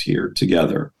lives here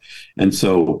together. And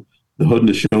so the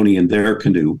Haudenosaunee in their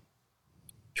canoe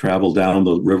travel down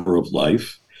the river of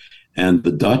life, and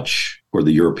the Dutch or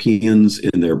the Europeans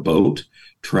in their boat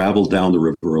travel down the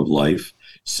river of life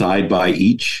side by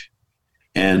each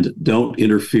and don't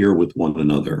interfere with one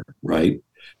another, right?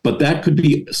 But that could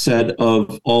be said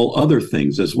of all other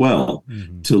things as well.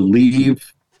 Mm-hmm. To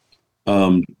leave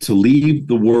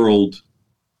the world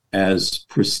as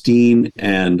pristine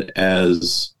and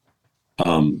as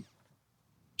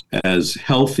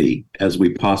healthy as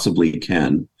we possibly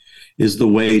can is the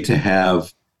way to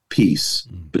have peace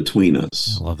between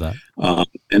us. I love that.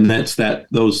 And that's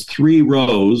those three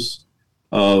rows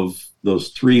of those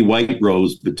three white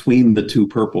rows between the two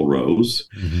purple rows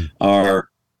are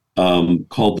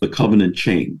called the covenant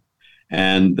chain.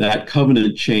 And that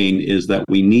covenant chain is that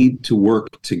we need to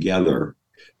work together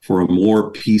for a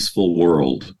more peaceful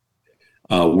world,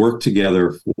 work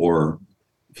together for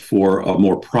a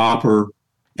more proper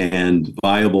and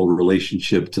viable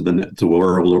relationship to the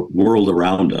world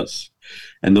around us.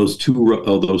 And those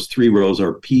three rows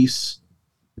are peace,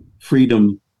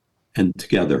 freedom, and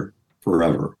together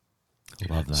forever.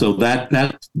 I love that. So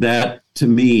that to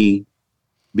me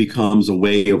becomes a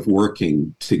way of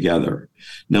working together.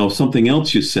 Now, something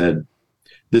else you said,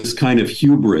 this kind of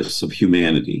hubris of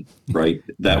humanity, right,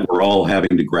 that we're all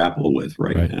having to grapple with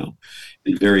right now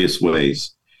in various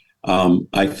ways,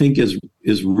 I think is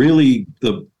really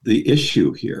the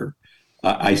issue here.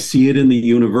 I see it in the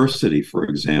university, for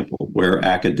example, where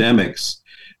academics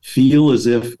feel as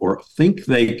if or think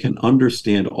they can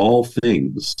understand all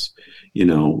things,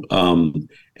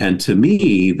 and to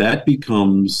me that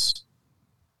becomes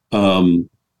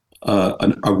a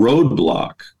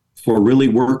roadblock for really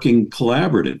working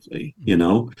collaboratively,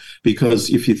 because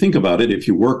if you think about it, if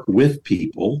you work with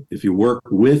people, if you work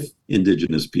with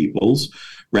Indigenous peoples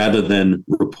rather than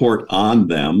report on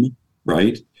them,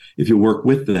 right? If you work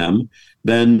with them,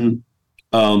 then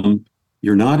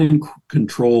you're not in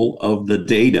control of the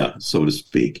data, so to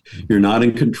speak. You're not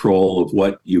in control of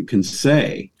what you can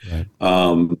say. Right.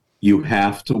 You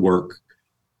have to work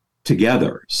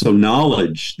together. So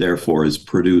knowledge, therefore, is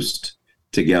produced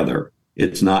together.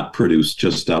 It's not produced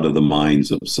just out of the minds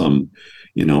of some,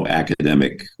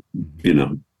 academic,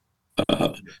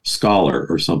 scholar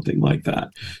or something like that.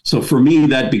 So for me,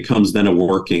 that becomes then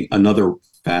another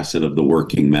facet of the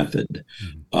working method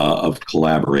of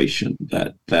collaboration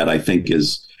that I think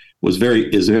is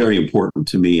very important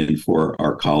to me and for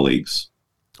our colleagues.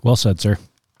 Well said, sir.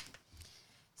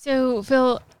 So,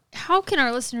 Phil, how can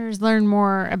our listeners learn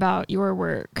more about your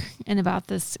work and about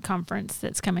this conference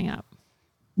that's coming up?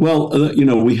 Well,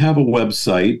 we have a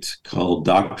website called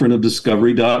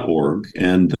doctrineofdiscovery.org,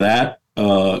 and that,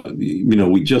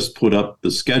 we just put up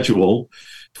the schedule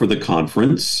for the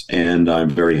conference, and I'm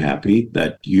very happy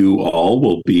that you all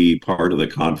will be part of the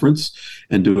conference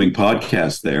and doing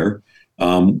podcasts there.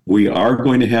 We are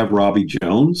going to have Robbie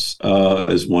Jones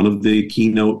as one of the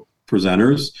keynote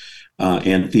presenters,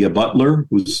 and Thea Butler,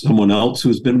 who's someone else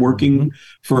who's been working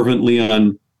fervently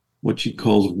on what she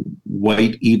calls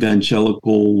white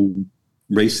evangelical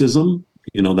racism.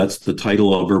 That's the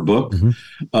title of her book.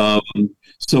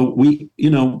 So we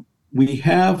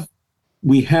have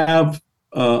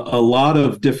a lot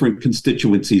of different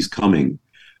constituencies coming,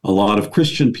 a lot of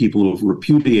Christian people who have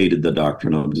repudiated the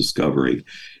doctrine of discovery.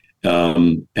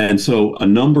 And so a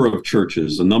number of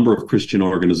churches, a number of Christian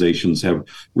organizations have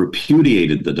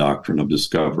repudiated the doctrine of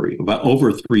discovery. About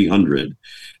over 300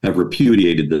 have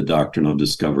repudiated the doctrine of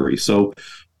discovery. So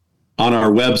on our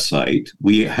website,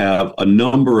 we have a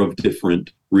number of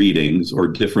different readings or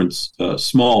different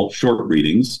small, short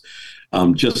readings.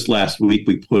 Just last week,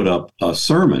 we put up a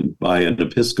sermon by an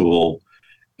Episcopal,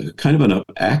 kind of an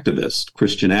activist,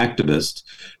 Christian activist,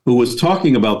 who was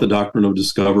talking about the doctrine of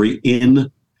discovery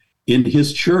in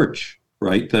his church,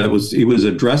 right? He was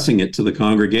addressing it to the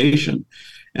congregation.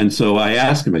 And so I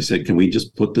asked him, I said, can we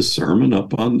just put the sermon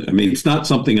up on? I mean, it's not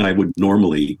something I would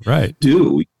normally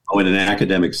do in an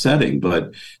academic setting,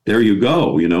 but there you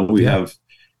go. We have,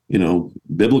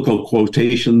 biblical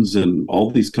quotations and all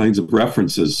these kinds of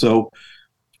references. So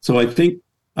I think,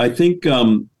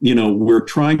 we're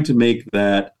trying to make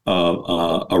that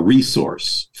a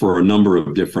resource for a number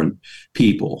of different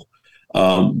people.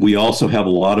 We also have a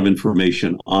lot of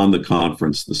information on the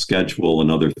conference, the schedule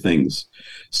and other things.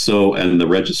 So, and the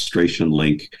registration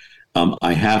link.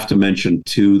 I have to mention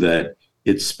too that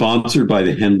it's sponsored by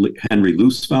the Henry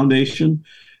Luce Foundation,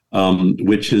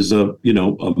 which is a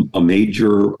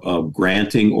major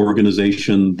granting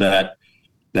organization that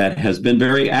has been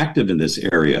very active in this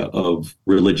area of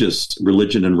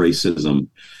religion and racism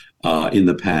in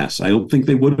the past. I don't think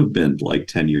they would have been like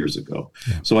 10 years ago.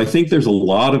 Yeah. So I think there's a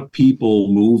lot of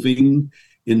people moving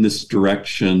in this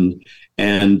direction.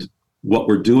 And what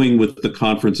we're doing with the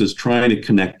conference is trying to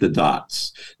connect the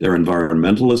dots. There are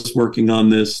environmentalists working on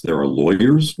this. There are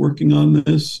lawyers working on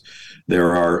this.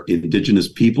 There are Indigenous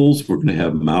peoples. We're going to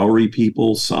have Maori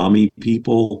people, Sami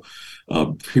people,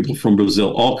 people from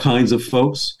Brazil, all kinds of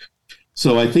folks.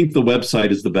 So I think the website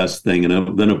is the best thing.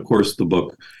 And then, of course, the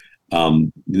book.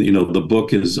 The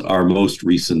book is our most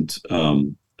recent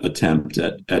attempt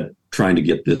at trying to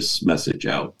get this message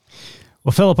out.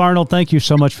 Well, Philip Arnold, thank you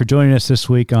so much for joining us this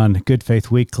week on Good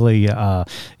Faith Weekly.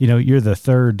 You're the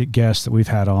third guest that we've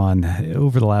had on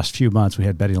over the last few months. We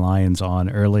had Betty Lyons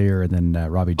on earlier, and then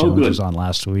Robbie Jones was on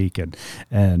last week, and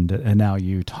now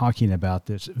you talking about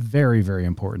this very, very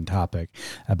important topic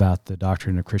about the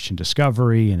doctrine of Christian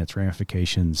discovery and its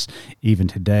ramifications even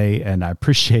today. And I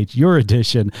appreciate your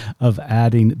addition of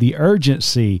adding the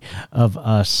urgency of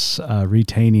us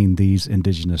retaining these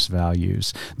Indigenous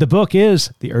values. The book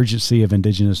is The Urgency of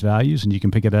Indigenous Values, and you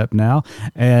can pick it up now.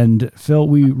 And Phil,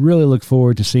 we really look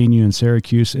forward to seeing you in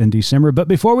Syracuse in December. But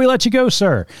before we let you go,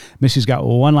 sir, Missy's got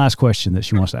one last question that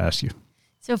she wants to ask you.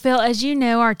 So, Phil, as you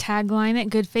know, our tagline at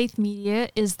Good Faith Media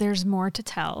is "There's more to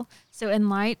tell." So, in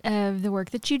light of the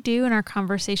work that you do in our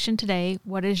conversation today,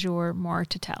 what is your more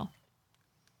to tell?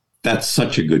 That's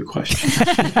such a good question.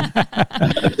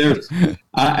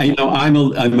 I'm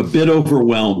a bit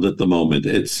overwhelmed at the moment.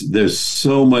 There's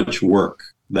so much work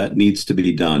that needs to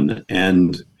be done.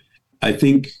 And I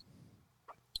think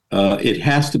it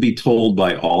has to be told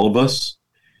by all of us.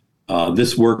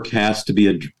 This work has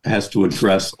to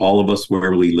address all of us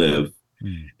where we live.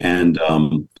 And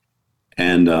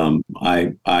And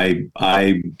I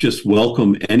just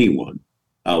welcome anyone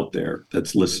out there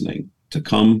that's listening to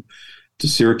come to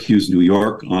Syracuse, New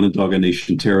York, Onondaga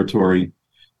Nation territory,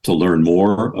 to learn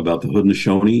more about the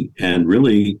Haudenosaunee and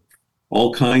really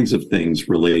all kinds of things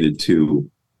related to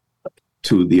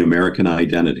the American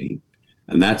identity.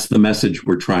 And that's the message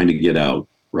we're trying to get out,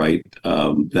 right?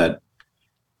 That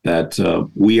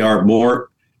we are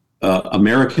more,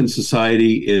 American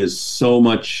society is so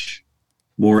much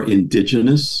more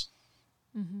indigenous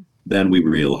than we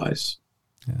realize.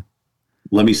 Yeah.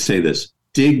 Let me say this: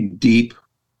 dig deep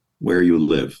where you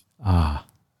live.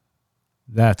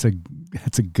 That's a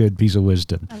good piece of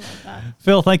wisdom. I love that.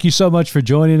 Phil, thank you so much for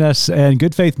joining us, and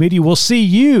Good Faith Media. We'll see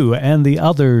you and the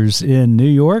others in New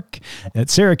York at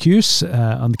Syracuse,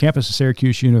 on the campus of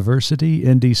Syracuse University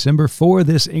in December for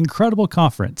this incredible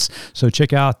conference. So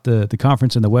check out the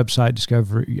conference and the website,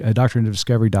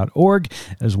 doctrineofdiscovery.org,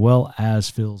 as well as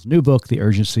Phil's new book, The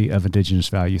Urgency of Indigenous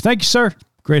Value. Thank you, sir.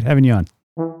 Great having you on.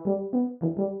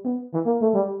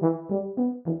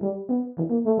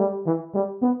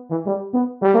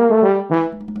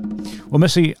 Well,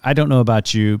 Missy, I don't know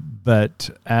about you, but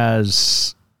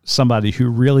as somebody who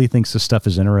really thinks this stuff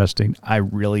is interesting, I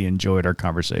really enjoyed our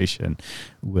conversation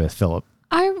with Philip.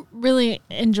 I really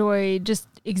enjoy just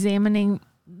examining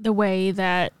the way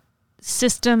that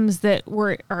systems that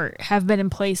have been in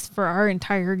place for our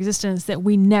entire existence that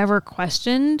we never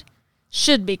questioned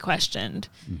should be questioned.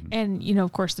 Mm-hmm. And,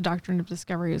 of course, the doctrine of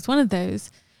discovery is one of those.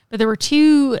 But there were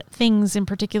two things in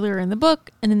particular in the book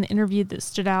and in the interview that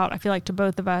stood out, I feel like, to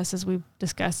both of us, as we've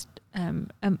discussed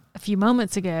a few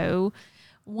moments ago.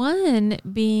 One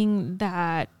being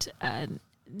that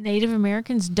Native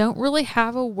Americans don't really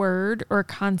have a word or a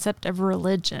concept of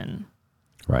religion.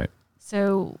 Right.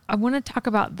 So I want to talk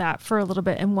about that for a little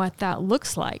bit and what that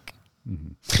looks like. Mm-hmm.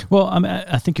 Well,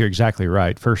 I think you're exactly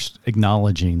right. First,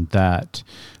 acknowledging that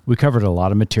we covered a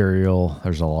lot of material.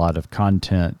 There's a lot of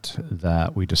content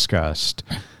that we discussed,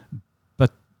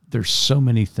 but there's so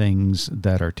many things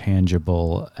that are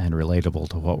tangible and relatable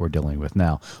to what we're dealing with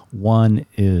now. One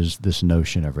is this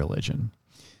notion of religion.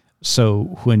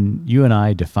 So when you and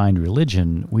I define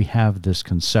religion, we have this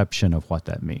conception of what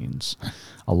that means.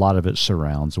 A lot of it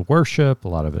surrounds worship. A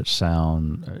lot of it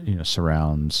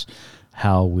surrounds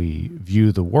how we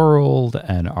view the world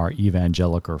and our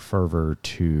evangelical fervor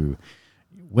to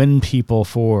win people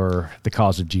for the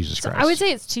cause of Jesus Christ. I would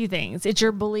say it's two things. It's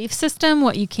your belief system,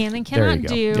 what you can and cannot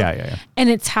do. Yeah. And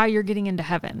it's how you're getting into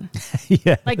heaven.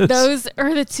 Yeah. Like those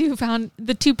are the two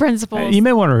principles. You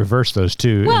may want to reverse those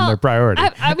two in their priority.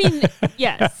 I mean,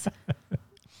 yes.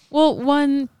 Well,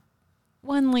 one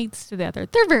leads to the other.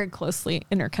 They're very closely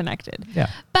interconnected. Yeah.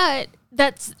 But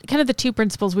that's kind of the two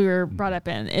principles we were brought up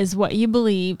in, is what you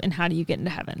believe and how do you get into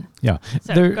heaven. Yeah.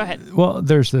 So go ahead. Well,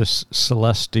 there's this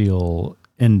celestial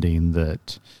ending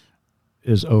that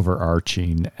is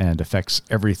overarching and affects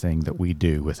everything that we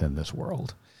do within this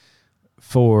world.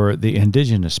 For the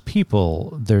indigenous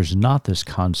people, there's not this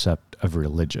concept of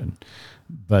religion,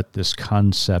 but this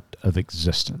concept of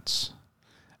existence.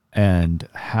 And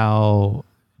how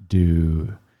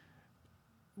do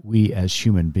we as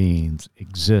human beings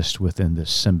exist within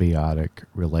this symbiotic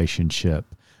relationship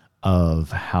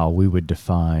of how we would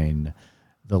define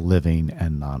the living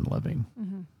and non-living,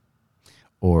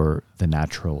 or the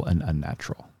natural and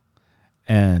unnatural.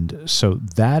 And so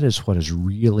that is what is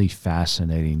really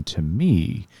fascinating to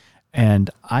me.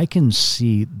 And I can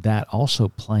see that also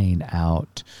playing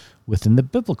out within the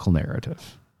biblical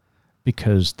narrative,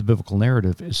 because the biblical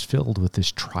narrative is filled with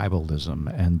this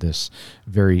tribalism and this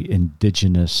very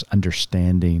indigenous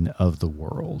understanding of the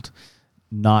world,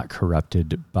 not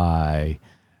corrupted by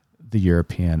the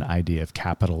European idea of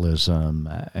capitalism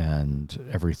and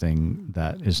everything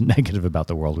that is negative about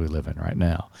the world we live in right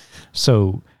now.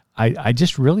 So I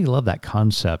just really love that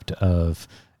concept of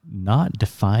not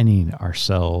defining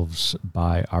ourselves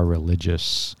by our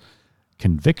religious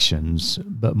convictions,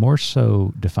 but more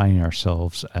so defining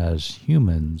ourselves as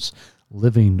humans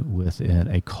living within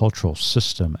a cultural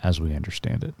system as we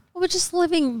understand it. Well, just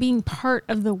being part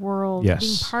of the world, yes,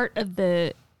 being part of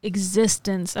the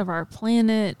existence of our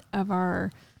planet, of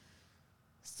our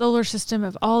solar system,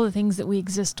 of all the things that we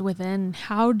exist within.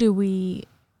 How do we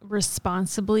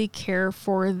responsibly care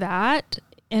for that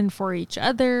and for each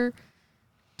other,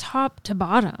 top to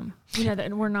bottom?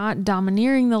 That we're not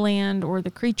domineering the land or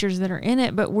the creatures that are in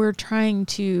it, but we're trying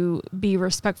to be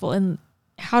respectful. And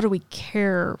how do we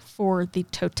care for the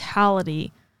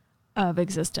totality of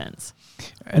existence?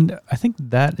 And I think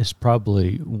that is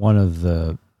probably one of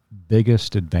the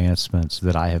biggest advancements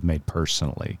that I have made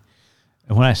personally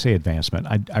And when I say advancement,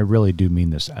 I really do mean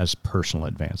this as personal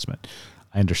advancement.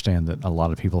 I understand that a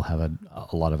lot of people have a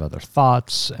lot of other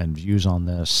thoughts and views on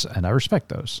this, and I respect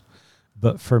those.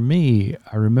 But for me,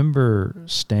 I remember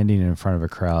standing in front of a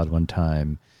crowd one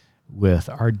time with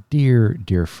our dear,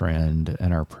 dear friend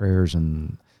and our prayers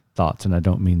and thoughts, and I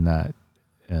don't mean that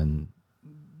in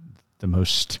the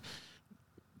most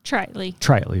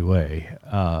tritely way,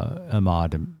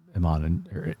 Imam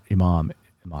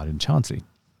and Chauncey.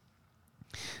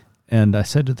 And I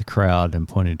said to the crowd and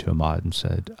pointed to Ahmad and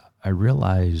said, I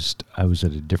realized I was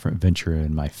at a different venture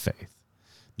in my faith.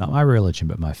 Not my religion,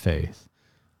 but my faith.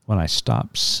 When I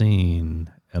stopped seeing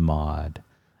Ahmad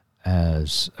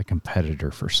as a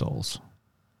competitor for souls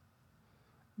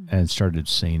and started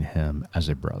seeing him as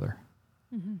a brother.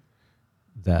 Mm-hmm.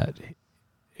 That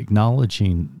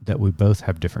acknowledging that we both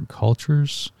have different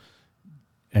cultures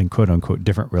and quote unquote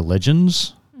different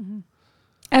religions. Mm-hmm.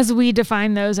 As we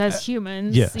define those as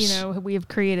humans, yes. We have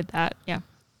created that. Yeah.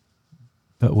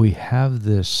 But we have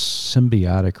this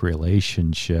symbiotic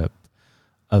relationship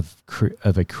of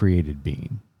a created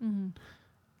being.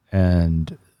 Mm-hmm.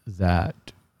 And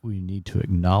that we need to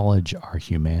acknowledge our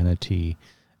humanity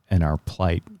and our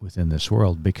plight within this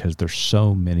world because there's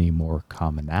so many more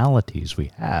commonalities we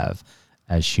have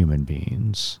as human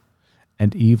beings.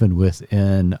 And even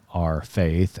within our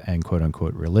faith and quote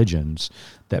unquote religions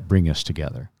that bring us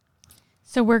together.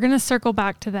 So we're going to circle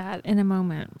back to that in a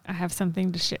moment. I have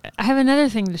something to share. I have another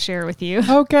thing to share with you.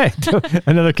 Okay.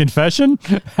 Another confession?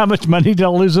 How much money did I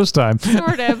lose this time?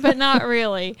 Sort of, but not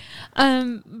really.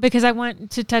 Because I want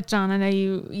to touch on, I know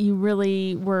you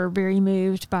really were very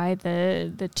moved by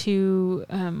the two,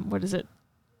 what is it?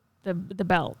 The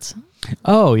belt.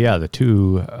 Oh, yeah, the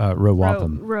two row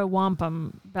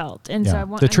wampum belt. And yeah, so I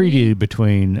want the treaty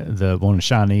between the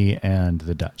Wonashani and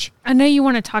the Dutch. I know you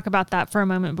want to talk about that for a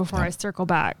moment before I circle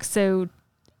back. So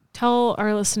tell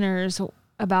our listeners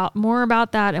more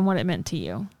about that and what it meant to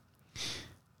you.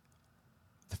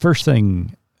 The first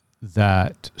thing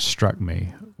that struck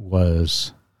me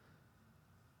was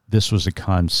this was a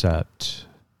concept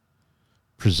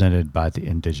presented by the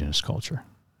indigenous culture.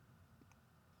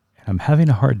 I'm having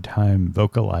a hard time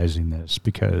vocalizing this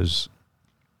because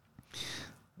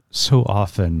so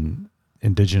often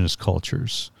indigenous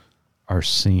cultures are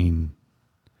seen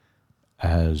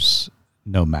as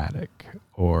nomadic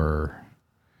or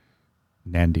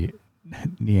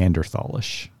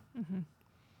Neanderthalish, mm-hmm.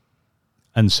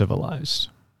 uncivilized.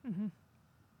 Mm-hmm.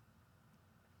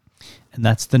 And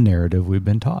that's the narrative we've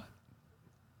been taught.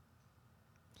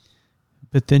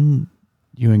 But then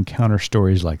you encounter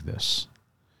stories like this.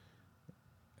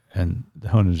 And the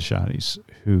Haunanishanis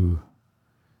who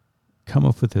come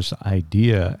up with this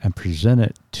idea and present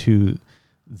it to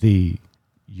the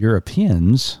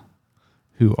Europeans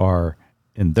who are,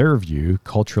 in their view,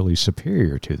 culturally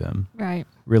superior to them, right?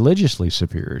 Religiously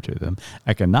superior to them,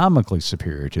 economically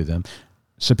superior to them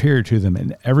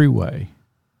in every way,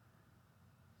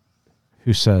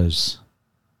 who says,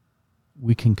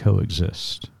 we can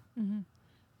coexist. Mm-hmm.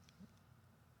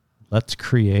 Let's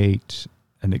create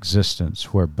an existence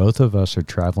where both of us are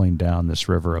traveling down this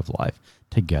river of life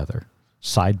together,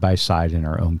 side by side in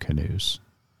our own canoes,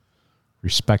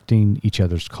 respecting each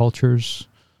other's cultures,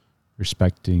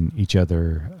 respecting each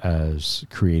other as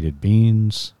created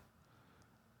beings,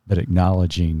 but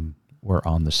acknowledging we're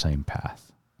on the same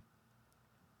path.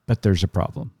 But there's a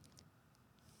problem.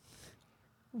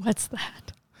 What's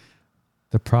that?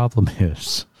 The problem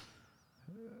is,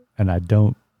 and I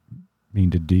don't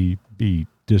mean to be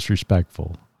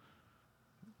disrespectful,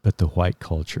 but the white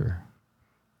culture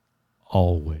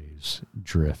always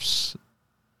drifts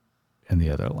in the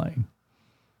other lane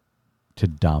to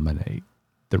dominate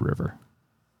the river.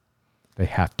 They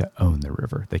have to own the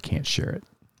river. They can't share it.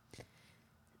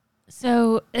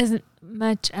 So as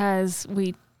much as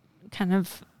we kind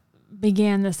of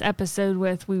began this episode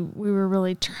with, we were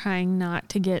really trying not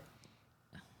to get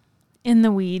in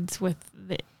the weeds with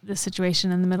the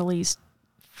situation in the Middle East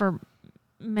for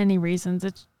many reasons.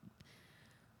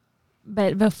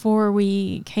 But before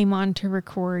we came on to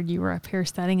record, you were up here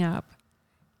setting up,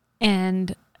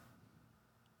 and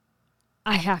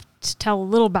I have to tell a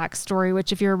little backstory,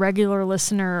 which if you're a regular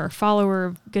listener or follower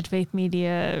of Good Faith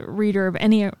Media, reader of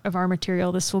any of our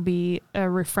material, this will be a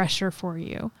refresher for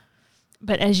you.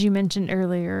 But as you mentioned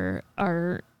earlier,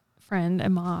 our friend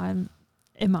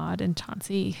Ahmad and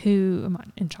Chauncey,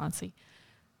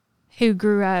 who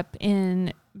grew up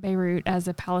in Beirut as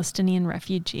a Palestinian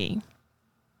refugee,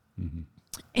 mm-hmm.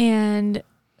 and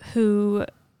who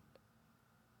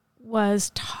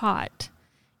was taught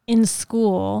in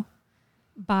school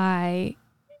by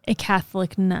a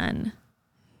Catholic nun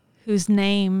whose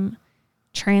name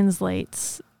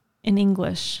translates in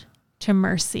English to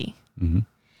mercy. Mm-hmm.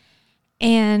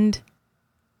 And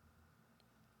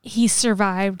he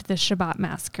survived the Shabbat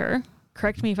massacre.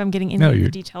 Correct me if I'm getting any of the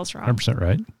details wrong. 100%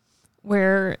 right.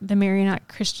 Where the Maronite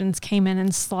Christians came in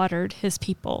and slaughtered his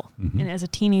people. Mm-hmm. And as a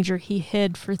teenager, he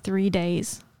hid for 3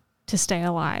 days to stay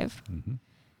alive. Mm-hmm.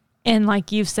 And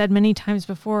like you've said many times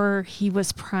before, he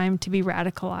was primed to be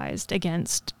radicalized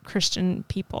against Christian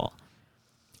people.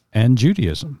 And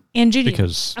Judaism.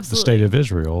 Because absolutely. the state of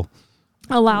Israel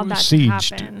allowed that sieged,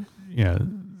 to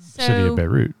happen. City of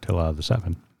Beirut to allow this to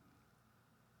happen.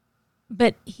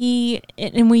 But we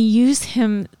use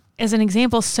him as an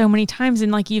example so many times.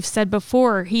 And like you've said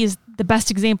before, he is the best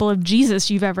example of Jesus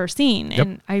you've ever seen. Yep.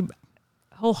 And I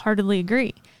wholeheartedly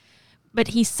agree. But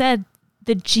he said,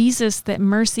 the Jesus that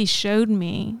mercy showed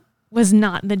me was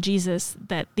not the Jesus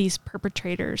that these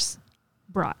perpetrators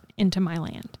brought into my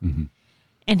land. Mm-hmm.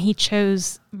 And he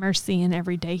chose mercy, and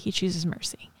every day he chooses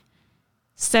mercy.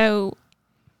 So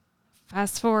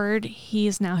fast forward, he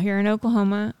is now here in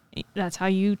Oklahoma. That's how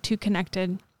you two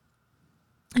connected.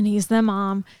 And he's the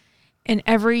mom. And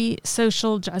every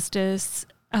social justice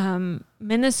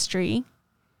ministry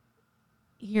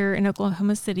here in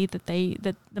Oklahoma City that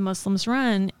the Muslims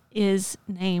run is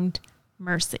named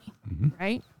Mercy, mm-hmm.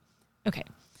 right? Okay.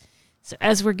 So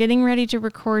as we're getting ready to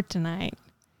record tonight,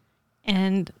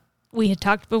 and we had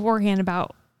talked beforehand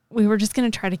about we were just going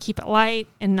to try to keep it light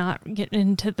and not get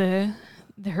into the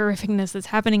horrificness that's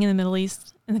happening in the Middle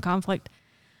East and the conflict.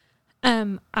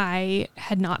 I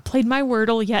had not played my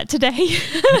Wordle yet today.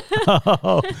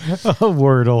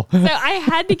 Wordle. So I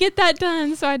had to get that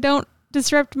done so I don't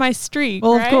disrupt my streak.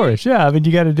 Well, right? Of course. Yeah. I mean,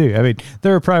 you got to do. I mean,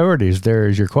 there are priorities.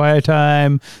 There's your quiet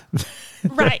time.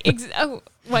 Right.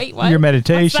 Wait, what? Your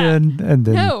meditation. And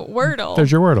then no, Wordle.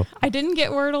 There's your Wordle. I didn't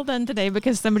get Wordle done today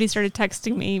because somebody started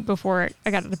texting me before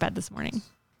I got out of bed this morning.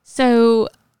 So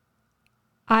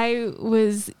I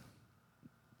was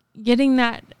getting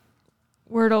that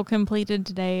Wordle completed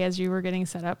today as you were getting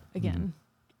set up again. Mm-hmm.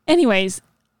 Anyways,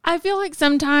 I feel like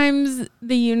sometimes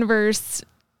the universe,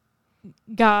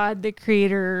 God, the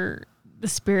creator, the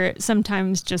spirit,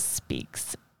 sometimes just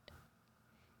speaks.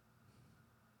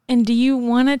 And do you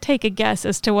want to take a guess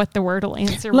as to what the Wordle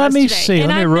answer was Let me today? see. And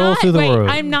Let me roll through the Wordle.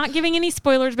 I'm not giving any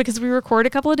spoilers because we record a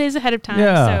couple of days ahead of time.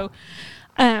 Yeah.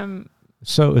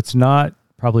 So it's not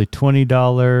probably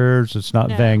 $20. It's not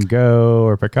Van Gogh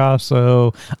or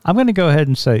Picasso. I'm going to go ahead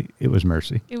and say it was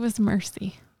Mercy. It was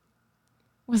Mercy.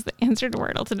 Was the answer to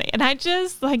Wordle today. And I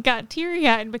just got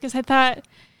teary-eyed because I thought,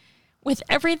 with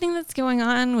everything that's going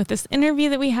on, with this interview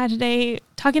that we had today,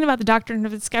 talking about the doctrine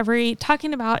of discovery,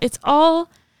 talking about, it's all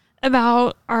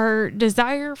about our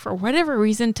desire for whatever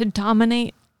reason to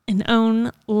dominate and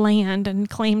own land and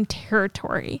claim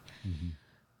territory, mm-hmm.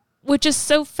 which is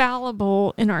so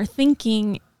fallible in our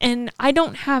thinking. And I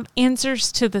don't have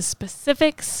answers to the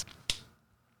specifics,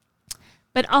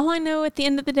 but all I know at the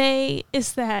end of the day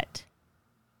is that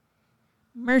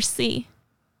mercy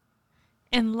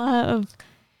and love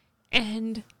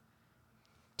and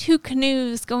two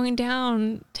canoes going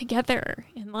down together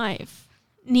in life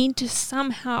need to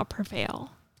somehow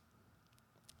prevail.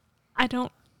 I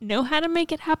don't know how to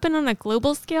make it happen on a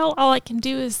global scale. All I can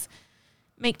do is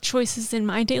make choices in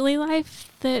my daily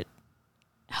life that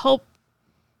help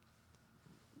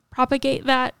propagate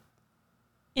that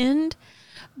end.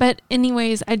 But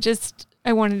anyways,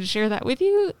 I wanted to share that with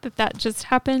you, that just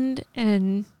happened,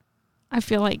 and I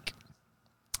feel like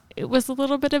it was a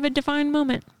little bit of a divine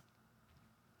moment.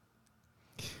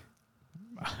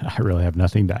 I really have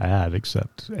nothing to add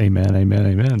except amen, amen,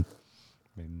 amen.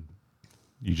 I mean,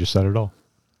 you just said it all.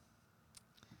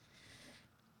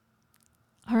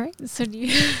 All right. So do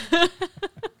you...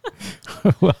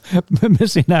 Well,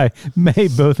 Missy and I may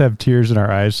both have tears in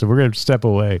our eyes, so we're going to step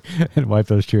away and wipe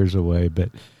those tears away. But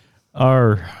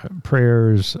our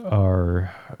prayers,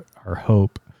 our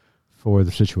hope for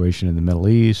the situation in the Middle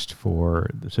East, for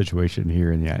the situation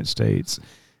here in the United States,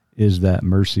 is that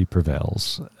mercy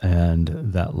prevails and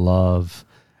that love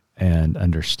and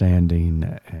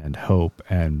understanding and hope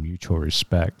and mutual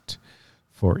respect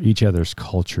for each other's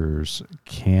cultures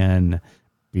can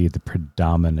be the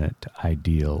predominant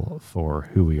ideal for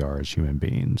who we are as human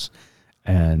beings.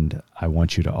 And I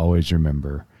want you to always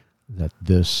remember that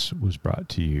this was brought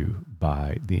to you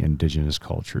by the indigenous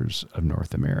cultures of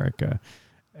North America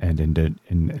and in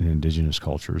indigenous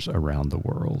cultures around the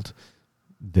world.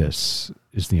 This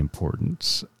is the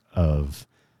importance of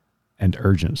and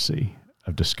urgency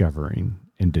of discovering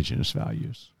indigenous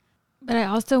values. But I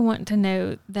also want to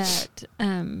note that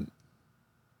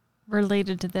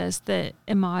related to this, that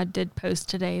Ahmad did post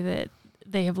today that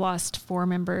they have lost 4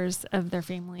 members of their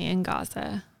family in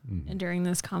Gaza during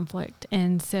this conflict.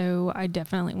 And so I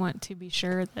definitely want to be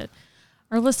sure that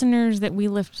our listeners, that we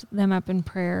lift them up in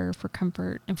prayer for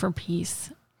comfort and for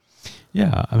peace.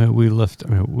 Yeah, I mean,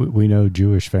 we know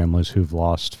Jewish families who've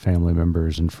lost family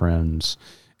members and friends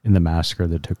in the massacre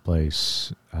that took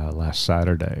place last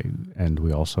Saturday, and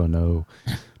we also know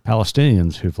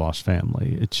Palestinians who've lost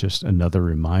family. It's just another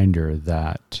reminder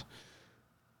that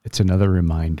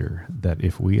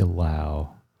if we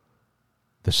allow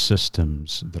the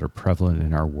systems that are prevalent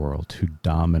in our world to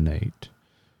dominate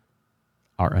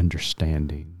our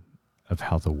understanding of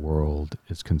how the world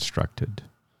is constructed,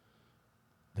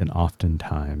 then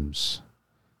oftentimes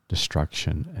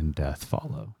destruction and death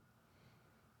follow,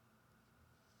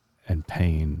 and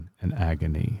pain and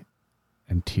agony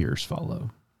and tears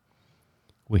follow.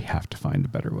 We have to find a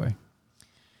better way.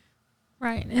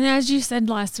 Right. And as you said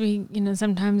last week,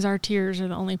 sometimes our tears are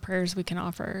the only prayers we can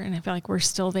offer. And I feel like we're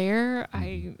still there.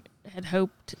 I had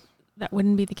hoped that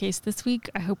wouldn't be the case this week.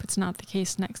 I hope it's not the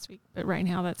case next week. But right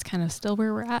now, that's kind of still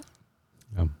where we're at.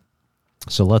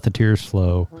 So let the tears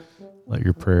flow. Let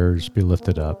your prayers be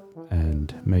lifted up.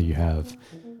 And may you have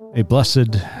a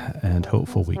blessed and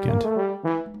hopeful weekend.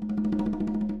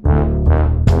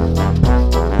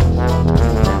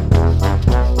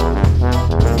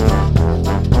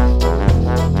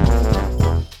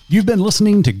 You've been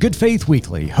listening to Good Faith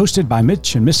Weekly, hosted by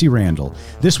Mitch and Missy Randall.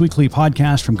 This weekly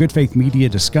podcast from Good Faith Media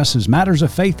discusses matters of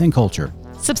faith and culture.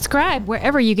 Subscribe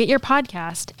wherever you get your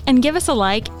podcast and give us a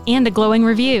like and a glowing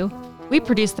review. We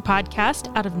produce the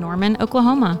podcast out of Norman,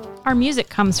 Oklahoma. Our music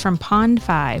comes from Pond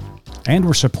 5. And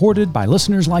we're supported by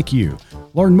listeners like you.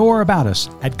 Learn more about us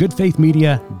at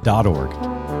goodfaithmedia.org.